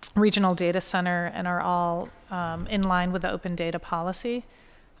Regional Data Center and are all in line with the open data policy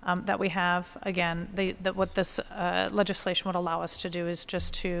that we have. Again, what this legislation would allow us to do is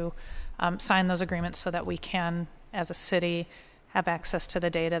just to sign those agreements so that we can, as a city, have access to the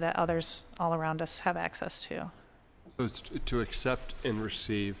data that others all around us have access to. So it's to accept and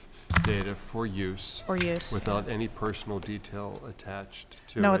receive data for use. For use. Without any personal detail attached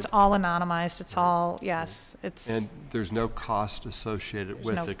to it. No, it's all anonymized. It's all, yes. It's. And there's no cost associated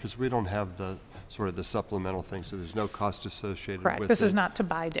with it, because we don't have the sort of the supplemental thing, so there's no cost associated with it. Correct. This is not to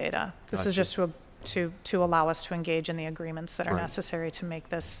buy data. This is just to allow us to engage in the agreements that are Right. necessary to make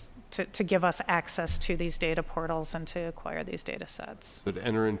this, to give us access to these data portals and to acquire these data sets. So to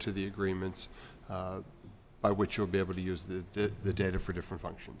enter into the agreements by which you'll be able to use the data for different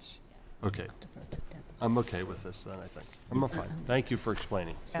functions. Okay. I'm okay with this then, I think. I'm fine. Thank you for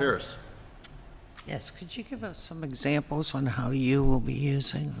explaining. Harris. Yes, could you give us some examples on how you will be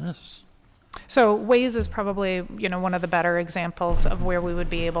using this? So Waze is probably, one of the better examples of where we would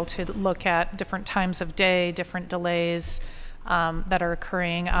be able to look at different times of day, different delays that are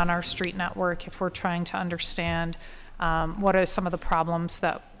occurring on our street network if we're trying to understand what are some of the problems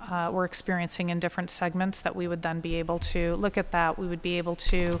that we're experiencing in different segments, that we would then be able to look at that. We would be able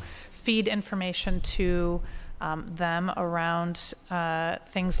to feed information to them around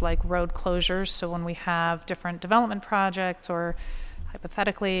things like road closures. So when we have different development projects or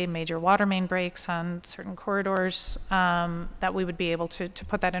hypothetically major water main breaks on certain corridors, that we would be able to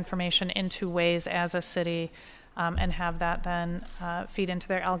put that information into Waze as a city and have that then feed into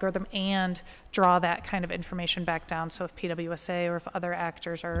their algorithm and draw that kind of information back down. So if PWSA or if other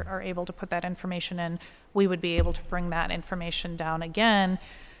actors are able to put that information in, we would be able to bring that information down again.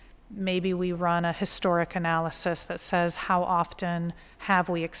 Maybe we run a historic analysis that says how often have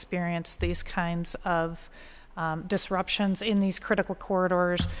we experienced these kinds of disruptions in these critical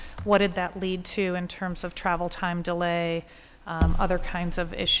corridors. What did that lead to in terms of travel time delay, other kinds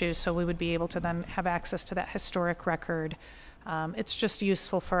of issues? So we would be able to then have access to that historic record. It's just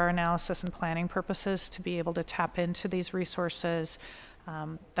useful for our analysis and planning purposes to be able to tap into these resources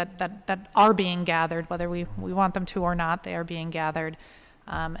that are being gathered, whether we want them to or not, they are being gathered.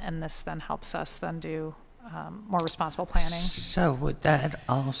 And this then helps us then do more responsible planning. So would that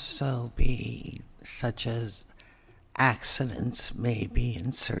also be such as accidents maybe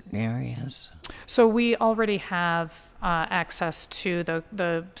in certain areas? So we already have access to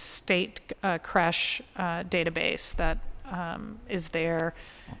the state crash database that is there.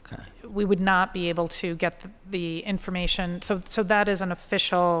 Okay. We would not be able to get the information. So that is an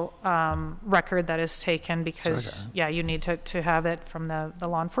official record that is taken because, yeah, you need to have it from the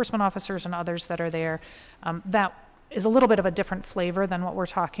law enforcement officers and others that are there. That is a little bit of a different flavor than what we're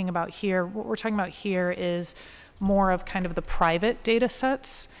talking about here. What we're talking about here is more of kind of the private data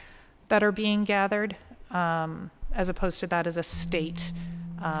sets that are being gathered, as opposed to that as a state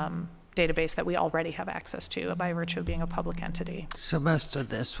database that we already have access to by virtue of being a public entity. So most of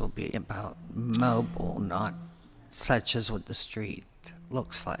this will be about mobile, not such as what the street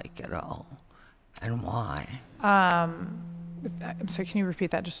looks like at all, and why? I'm sorry, can you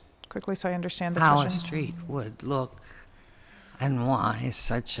repeat that just quickly so I understand the How question? a street would look and why,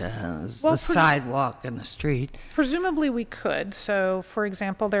 such as the sidewalk and the street. Presumably we could. So, for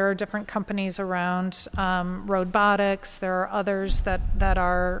example, there are different companies around robotics. There are others that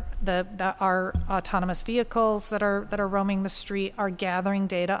are autonomous vehicles that are roaming the street, are gathering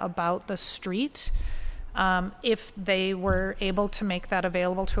data about the street. If they were able to make that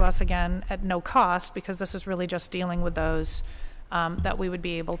available to us again at no cost, because this is really just dealing with those that we would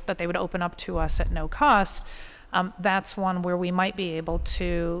be able, that they would open up to us at no cost, that's one where we might be able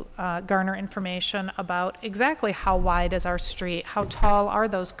to garner information about exactly how wide is our street, how tall are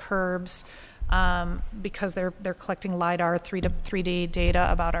those curbs, because they're collecting LiDAR 3D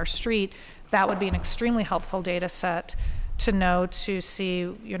data about our street. That would be an extremely helpful data set to know, to see,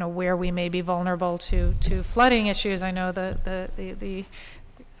 where we may be vulnerable to flooding issues. I know the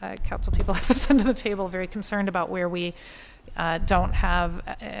council people have this under the table, very concerned about where we don't have,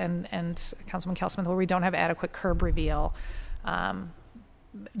 and Councilman Cal-Smith, where we don't have adequate curb reveal.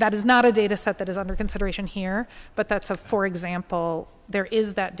 That is not a data set that is under consideration here, but that's for example, there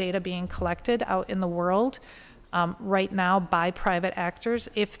is that data being collected out in the world right now by private actors.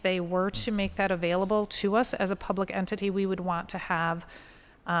 If they were to make that available to us as a public entity, we would want to have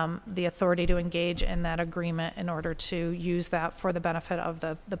the authority to engage in that agreement in order to use that for the benefit of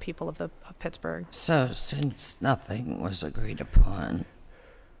the people of Pittsburgh. So since nothing was agreed upon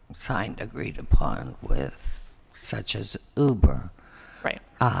with such as Uber, right,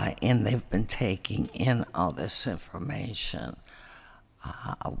 and they've been taking in all this information,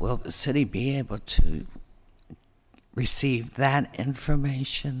 will the city be able to receive that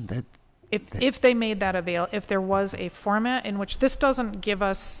information? If they made that available, if there was a format in which this doesn't give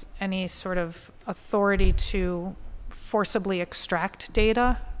us any sort of authority to forcibly extract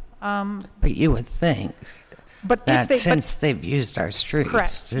data. But you would think since they've used our streets,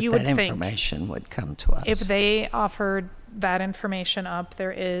 correct, that information would come to us. If they offered that information up,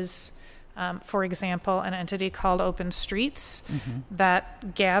 there is, for example, an entity called Open Streets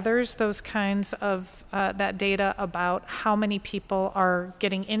that gathers those kinds of that data about how many people are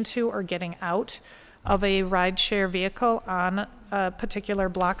getting into or getting out of a rideshare vehicle on a particular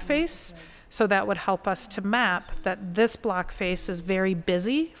block face. So that would help us to map that this block face is very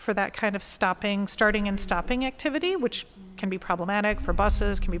busy for that kind of starting and stopping activity, which can be problematic for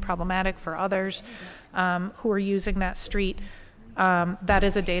buses, can be problematic for others who are using that street. That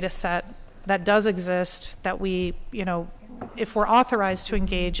is a data set that does exist, that we, if we're authorized to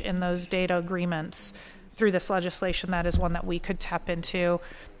engage in those data agreements through this legislation, that is one that we could tap into.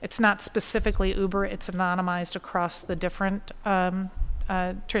 It's not specifically Uber, it's anonymized across the different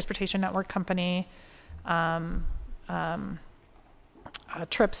transportation network company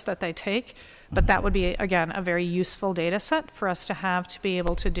trips that they take. But that would be, again, a very useful data set for us to have to be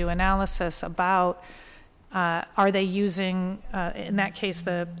able to do analysis about are they using, in that case,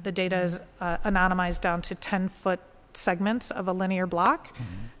 the data is anonymized down to 10-foot segments of a linear block.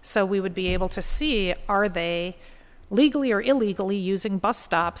 So we would be able to see, are they legally or illegally using bus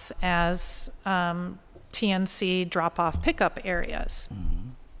stops as TNC drop-off pickup areas?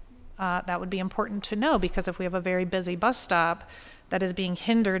 That would be important to know, because if we have a very busy bus stop that is being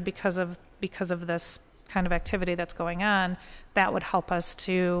hindered because of this kind of activity that's going on, that would help us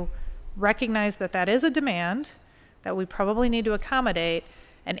to recognize that that is a demand that we probably need to accommodate,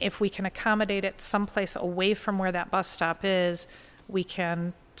 and if we can accommodate it someplace away from where that bus stop is, we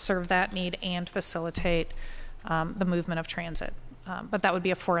can serve that need and facilitate the movement of transit. But that would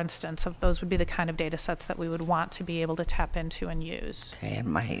be a for instance of those would be the kind of data sets that we would want to be able to tap into and use. Okay, and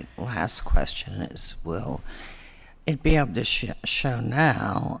my last question is, will it be able to show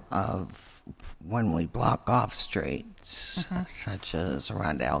now of when we block off streets, such as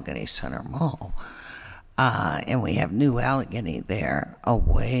around Allegheny Center Mall, and we have New Allegheny there, a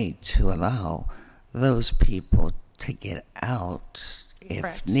way to allow those people to get out if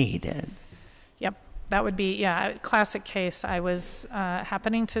Correct. Needed? Yep, that would be, a classic case. I was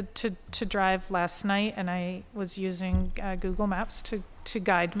happening to drive last night, and I was using Google Maps to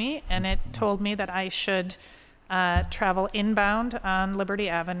guide me, and it told me that I should travel inbound on Liberty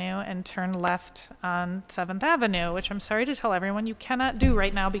Avenue and turn left on 7th Avenue, which I'm sorry to tell everyone you cannot do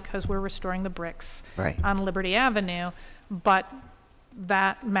right now because we're restoring the bricks on Liberty Avenue. But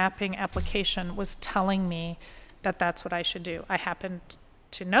that mapping application was telling me that that's what I should do. I happened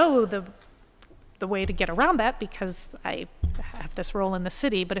to know the way to get around that because I have this role in the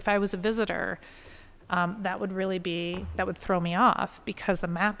city, but if I was a visitor, that would throw me off because the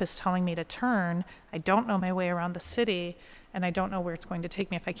map is telling me to turn. I don't know my way around the city, and I don't know where it's going to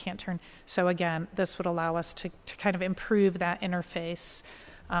take me if I can't turn. So again, this would allow us to kind of improve that interface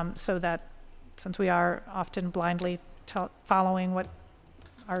so that since we are often blindly following what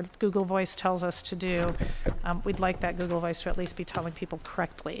our Google Voice tells us to do, we'd like that Google Voice to at least be telling people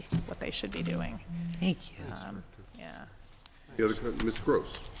correctly what they should be doing. Thank you. The other, Ms.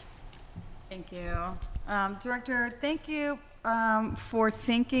 Gross. Thank you. Director, thank you for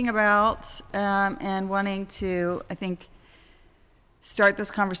thinking about and wanting to, I think, start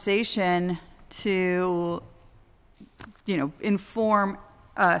this conversation to inform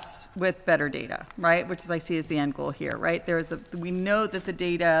us with better data, right? Which is I see as the end goal here, right? We know that the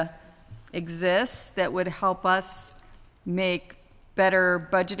data exists that would help us make better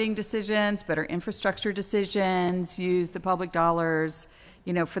budgeting decisions, better infrastructure decisions, use the public dollars,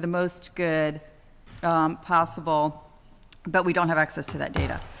 for the most good possible, but we don't have access to that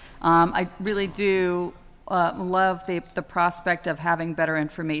data. I really do love the prospect of having better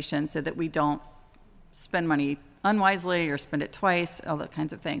information so that we don't spend money unwisely or spend it twice, all that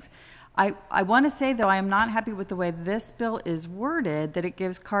kinds of things. I want to say, though, I am not happy with the way this bill is worded, that it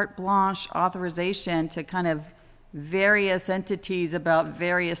gives carte blanche authorization to kind of various entities about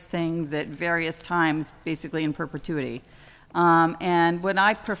various things at various times, basically in perpetuity. And what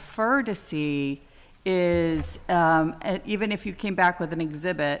I prefer to see is, even if you came back with an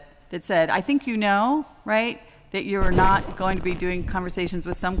exhibit that said, I think right, that you're not going to be doing conversations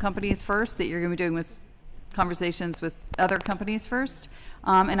with some companies first, that you're going to be doing conversations with other companies first.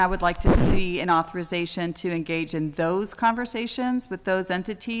 And I would like to see an authorization to engage in those conversations with those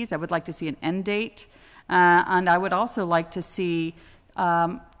entities. I would like to see an end date. And I would also like to see,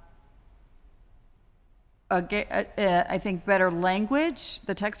 I think, better language.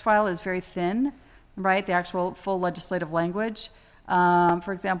 The text file is very thin, right? The actual full legislative language.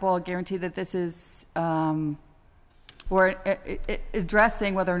 For example, a guarantee that this is, or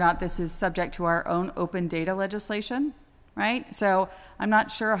addressing whether or not this is subject to our own open data legislation, right? So I'm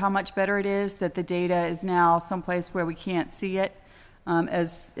not sure how much better it is that the data is now someplace where we can't see it,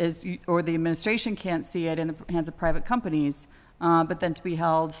 or the administration can't see it in the hands of private companies, but then to be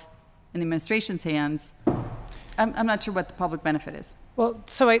held in the administration's hands. I'm not sure what the public benefit is. Well,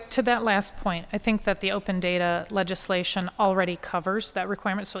 so to that last point, I think that the open data legislation already covers that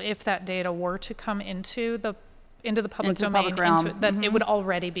requirement. So if that data were to come into the public domain, that it would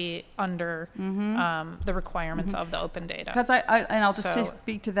already be under the requirements of the open data. Because I'll just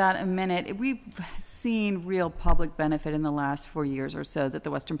speak to that in a minute. We've seen real public benefit in the last 4 years or so that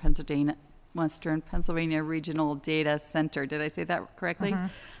the Western Pennsylvania Regional Data Center, did I say that correctly?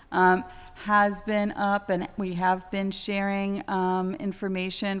 Has been up, and we have been sharing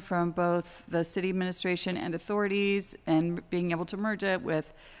information from both the city administration and authorities, and being able to merge it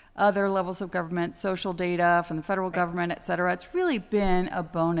with other levels of government, social data from the federal government, et cetera. It's really been a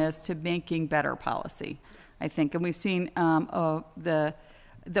bonus to making better policy, I think. And we've seen the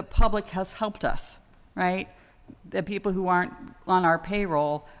public has helped us, right? The people who aren't on our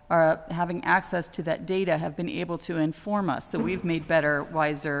payroll are having access to that data, have been able to inform us. So we've made better,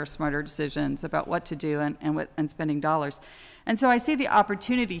 wiser, smarter decisions about what to do and spending dollars. And so I see the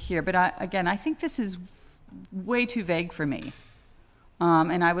opportunity here, but I think this is way too vague for me.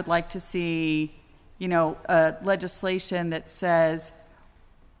 And I would like to see, legislation that says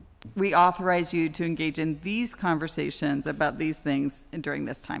we authorize you to engage in these conversations about these things during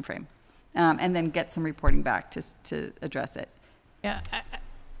this time frame, and then get some reporting back to address it. Yeah,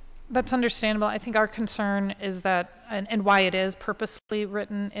 that's understandable. I think our concern is that, and why it is purposely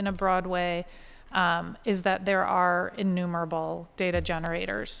written in a broad way, is that there are innumerable data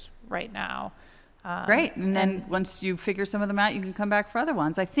generators right now. Great, and then once you figure some of them out, you can come back for other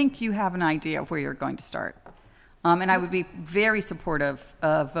ones. I think you have an idea of where you're going to start. And I would be very supportive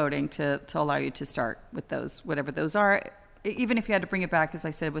of voting to allow you to start with those, whatever those are, even if you had to bring it back, as I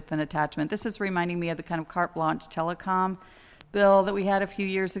said, with an attachment. This is reminding me of the kind of carte blanche telecom bill that we had a few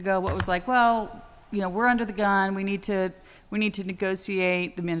years ago. What was like, well, we're under the gun. We need to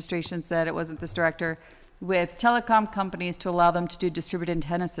negotiate. The administration said, it wasn't this director, with telecom companies to allow them to do distributed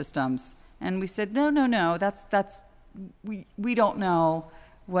antenna systems. And we said, no, we don't know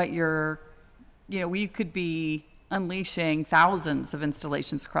what we could be unleashing thousands of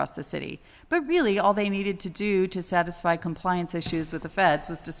installations across the city. But really, all they needed to do to satisfy compliance issues with the feds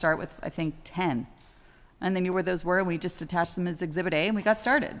was to start with, I think, 10. And they knew where those were, and we just attached them as Exhibit A, and we got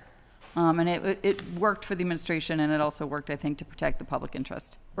started. And it worked for the administration, and it also worked, I think, to protect the public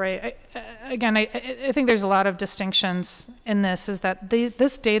interest. Right. I think there's a lot of distinctions in this, is that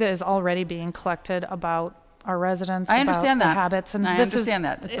this data is already being collected about our residents, about their habits. And I understand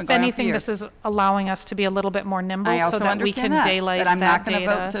that. It's been if going on anything, for this years. is allowing us to be a little bit more nimble I also so that we can daylight but I'm that not going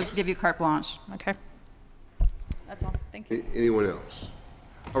data. to vote to give you carte blanche. Okay. That's all. Thank you. Anyone else?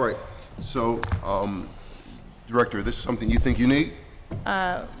 All right. So, Director, this is something you think you need?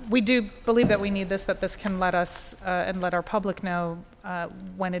 We do believe that we need this, that this can let us and let our public know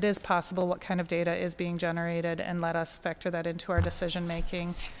when it is possible what kind of data is being generated, and let us factor that into our decision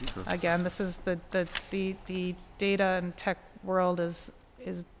making. Okay. Again, this is the data and tech world is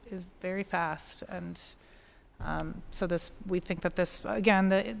very fast, and so we think that this,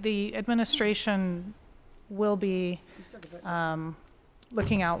 again, the administration will be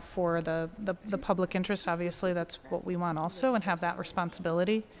looking out for the public interest. Obviously, that's what we want also, and have that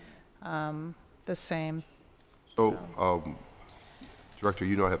responsibility the same. So, Director,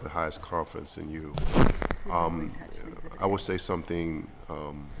 you know I have the highest confidence in you. I will say something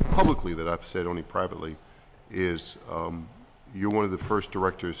publicly that I've said only privately is you're one of the first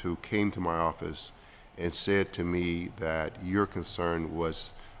directors who came to my office and said to me that your concern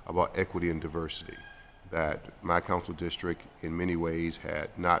was about equity and diversity, that my council district in many ways had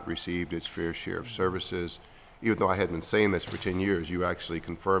not received its fair share of services. Even though I had been saying this for 10 years, you actually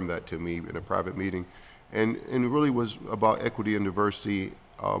confirmed that to me in a private meeting. And it really was about equity and diversity,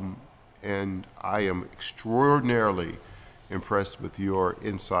 and I am extraordinarily impressed with your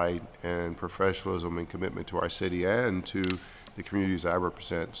insight and professionalism and commitment to our city and to the communities I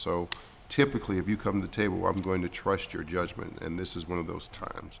represent. So typically, if you come to the table, I'm going to trust your judgment, and this is one of those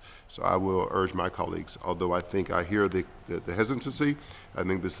times. So I will urge my colleagues, although I think I hear the hesitancy, I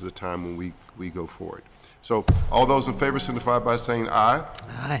think this is a time when we go forward. So all those in favor signify by saying aye.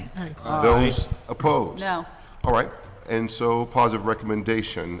 Aye. Aye. Those opposed? No. All right. And so positive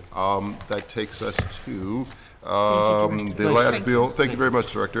recommendation. That takes us to the last bill. Thank you very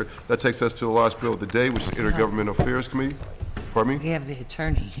much, Director. That takes us to the last bill of the day, which is Intergovernmental Affairs Committee. Pardon me? We have the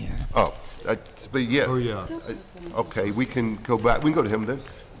attorney here. Oh, but yeah. Oh, yeah. Okay, we can go back. We can go to him then.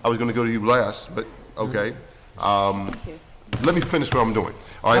 I was going to go to you last, but okay. Let me finish what I'm doing.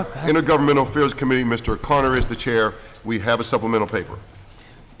 All right. Okay. Intergovernmental Affairs Committee, Mr. Connor is the chair. We have a supplemental paper.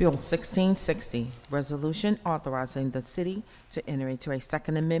 Bill 1660, resolution authorizing the city to enter into a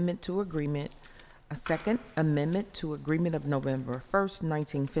second amendment to agreement of November 1st,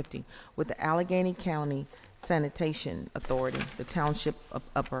 1950 with the Allegheny County Sanitation Authority, the Township of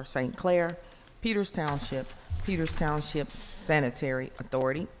Upper St. Clair, Peters Township Sanitary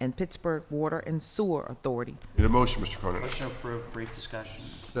Authority, and Pittsburgh Water and Sewer Authority. Need a motion, Mr. Connor? Motion approved, brief discussion.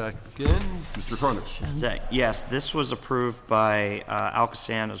 Second. Mr. Connor. Yes, this was approved by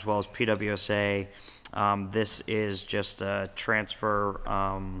Alcosan as well as PWSA. This is just a transfer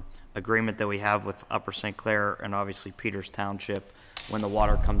agreement that we have with Upper St. Clair and obviously Peters Township when the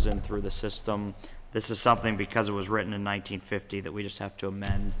water comes in through the system. This is something, because it was written in 1950, that we just have to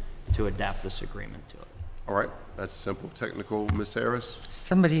amend to adapt this agreement to it. All right, that's simple, technical. Ms. Harris?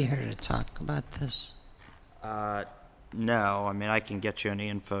 Somebody here to talk about this? No, I mean, I can get you any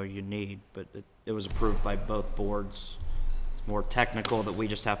info you need, but it was approved by both boards. It's more technical that we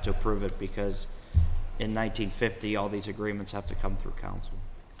just have to approve it because in 1950, all these agreements have to come through council.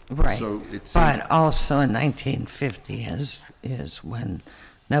 Right, So but also in 1950 is when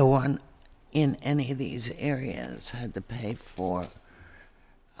no one in any of these areas had to pay for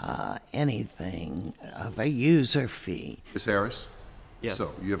anything of a user fee. Ms. Harris? Yes.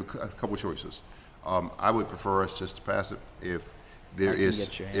 So you have a couple choices. I would prefer us just to pass it. If there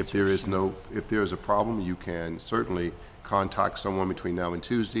is a problem, you can certainly contact someone between now and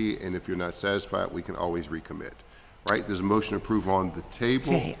Tuesday, and if you're not satisfied, we can always recommit. Right? There's a motion to approve on the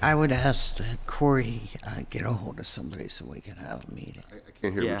table. Okay, I would ask that Corey get a hold of somebody so we can have a meeting. I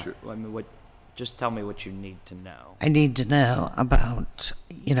can't hear what you're... I mean, just tell me what you need to know. I need to know about,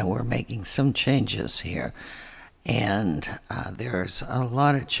 we're making some changes here. And there's a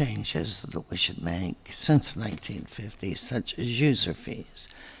lot of changes that we should make since 1950, such as user fees,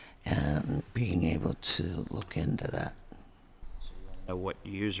 and being able to look into that. So you want to know what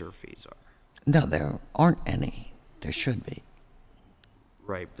user fees are? No, there aren't any. There should be.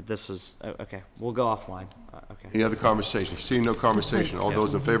 Right, but this is, okay, we'll go offline. Okay. Any other conversation? Seeing no conversation, all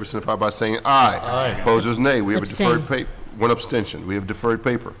those in favor signify by saying aye. Aye. Opposers, nay. We have a deferred paper. One abstention. We have deferred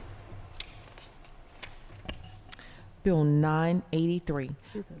paper. Bill 983,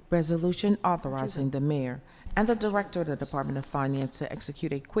 resolution authorizing the mayor and the director of the Department of Finance to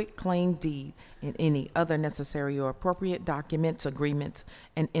execute a quit claim deed and any other necessary or appropriate documents, agreements,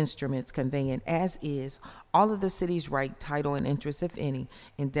 and instruments conveying as is all of the city's right, title, and interest, if any,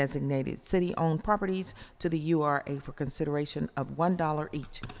 in designated city-owned properties to the URA for consideration of $1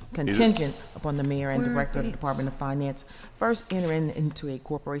 each, contingent upon the mayor and director of the Department of Finance first entering into a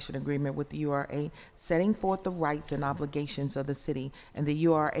cooperation agreement with the URA, setting forth the rights and obligations of the city and the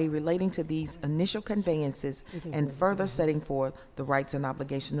URA relating to these initial conveyances, and further setting forth the rights and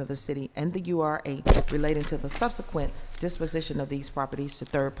obligations of the city and the URA relating to the subsequent disposition of these properties to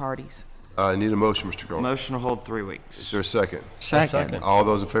third parties. I need a motion, Mr. Cole. Motion to hold 3 weeks. Is there a second? Second. All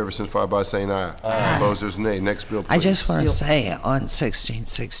those in favor signify by saying aye. Aye. Opposers, nay. Next bill, please. I just want to say on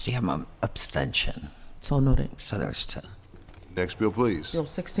 1660, I'm an abstention. So noted. So there's two. Next bill, please. Bill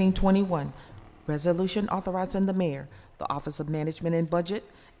 1621, resolution authorizing the mayor, the Office of Management and Budget,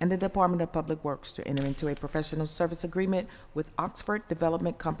 and the Department of Public Works to enter into a professional service agreement with Oxford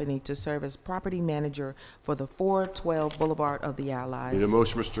Development Company to serve as property manager for the 412 Boulevard of the Allies. Need a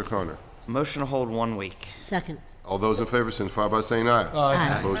motion, Mr. Connor? Motion to hold 1 week. Second. All those in favor signify by saying aye.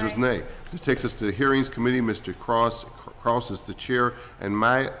 Aye. Opposers, nay. This takes us to the Hearings Committee. Mr. Kraus is the chair, and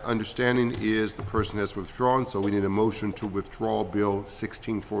my understanding is the person has withdrawn, so we need a motion to withdraw Bill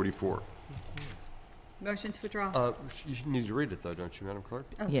 1644. Motion to withdraw. You need to read it, though, don't you, Madam Clerk?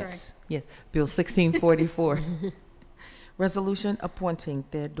 Oh, Yes, yes. Bill 1644. Resolution appointing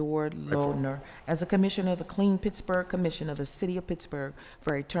Theodore Lohner as a commissioner of the Clean Pittsburgh Commission of the City of Pittsburgh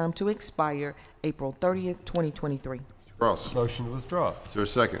for a term to expire April 30th, 2023. Mr. Kraus. Motion to withdraw. Is there a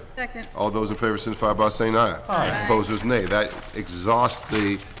second? Second. All those in favor signify by saying aye. Aye. Opposers, nay. That exhausts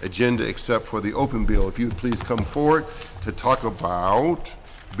the agenda except for the open bill. If you would please come forward to talk about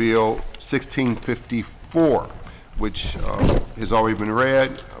Bill 1654, which has already been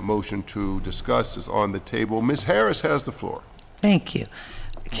read. A motion to discuss is on the table. Ms. Harris has the floor. Thank you.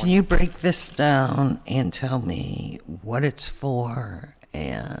 Can you break this down and tell me what it's for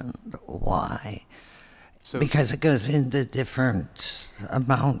and why? Because it goes into different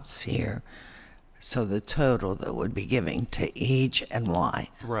amounts here. So the total that would be giving to each and why.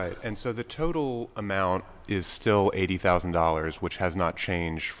 Right, and so the total amount is still $80,000, which has not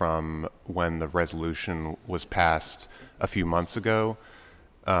changed from when the resolution was passed a few months ago.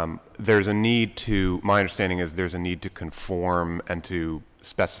 There's a need to, my understanding is there's a need to conform and to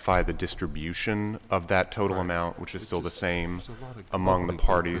specify the distribution of that total amount, which is still the same among the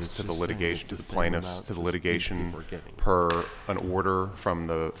parties to the litigation, to the plaintiffs, to the litigation per an order from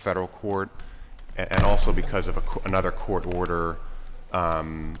the federal court. And also because of another court order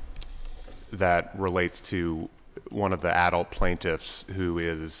that relates to one of the adult plaintiffs who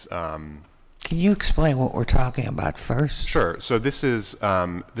is. Can you explain what we're talking about first? Sure. So this is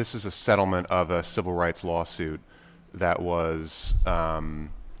a settlement of a civil rights lawsuit that was had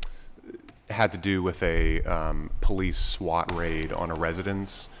to do with a police SWAT raid on a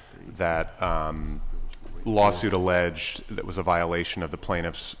residence. That lawsuit alleged that was a violation of the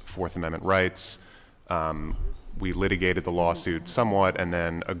plaintiff's Fourth Amendment rights. We litigated the lawsuit somewhat and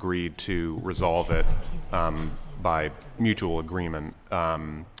then agreed to resolve it by mutual agreement.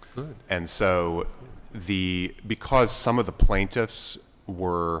 And so because some of the plaintiffs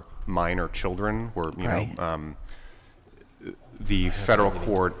were minor children, the federal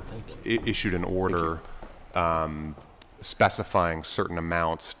court issued an order specifying certain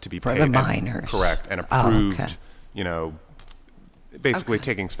amounts to be paid. For the minors. Correct, and approved, basically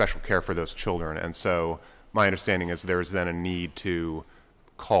taking special care for those children. And so my understanding is there's then a need to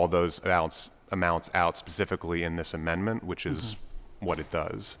call those amounts out specifically in this amendment, which is what it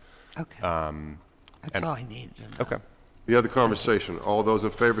does. Okay. That's all I needed to know. Okay. The other conversation. All those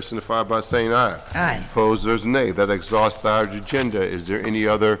in favor signify by saying aye. Aye. Opposed, there's nay. That exhausts our agenda. Is there any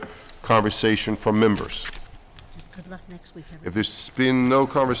other conversation from members? Good luck next week, everyone. If there's been no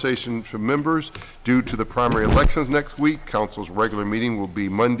conversation from members due to the primary elections next week, council's regular meeting will be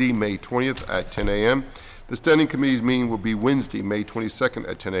Monday, May 20th at 10 a.m. The standing committee's meeting will be Wednesday, May 22nd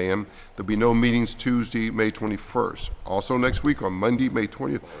at 10 a.m. There'll be no meetings Tuesday, May 21st. Also next week on Monday, May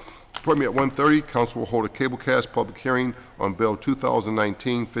 20th, appointment at 1:30, council will hold a cablecast public hearing on Bill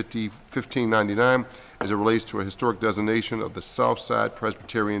 2019-1599 as it relates to a historic designation of the Southside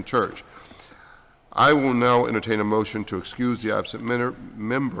Presbyterian Church. I will now entertain a motion to excuse the absent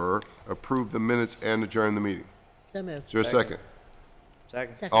member, approve the minutes, and adjourn the meeting. So moved. Is there a second?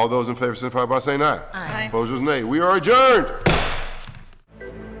 Second. All those in favor signify by saying aye. Aye. Opposers, nay. We are adjourned.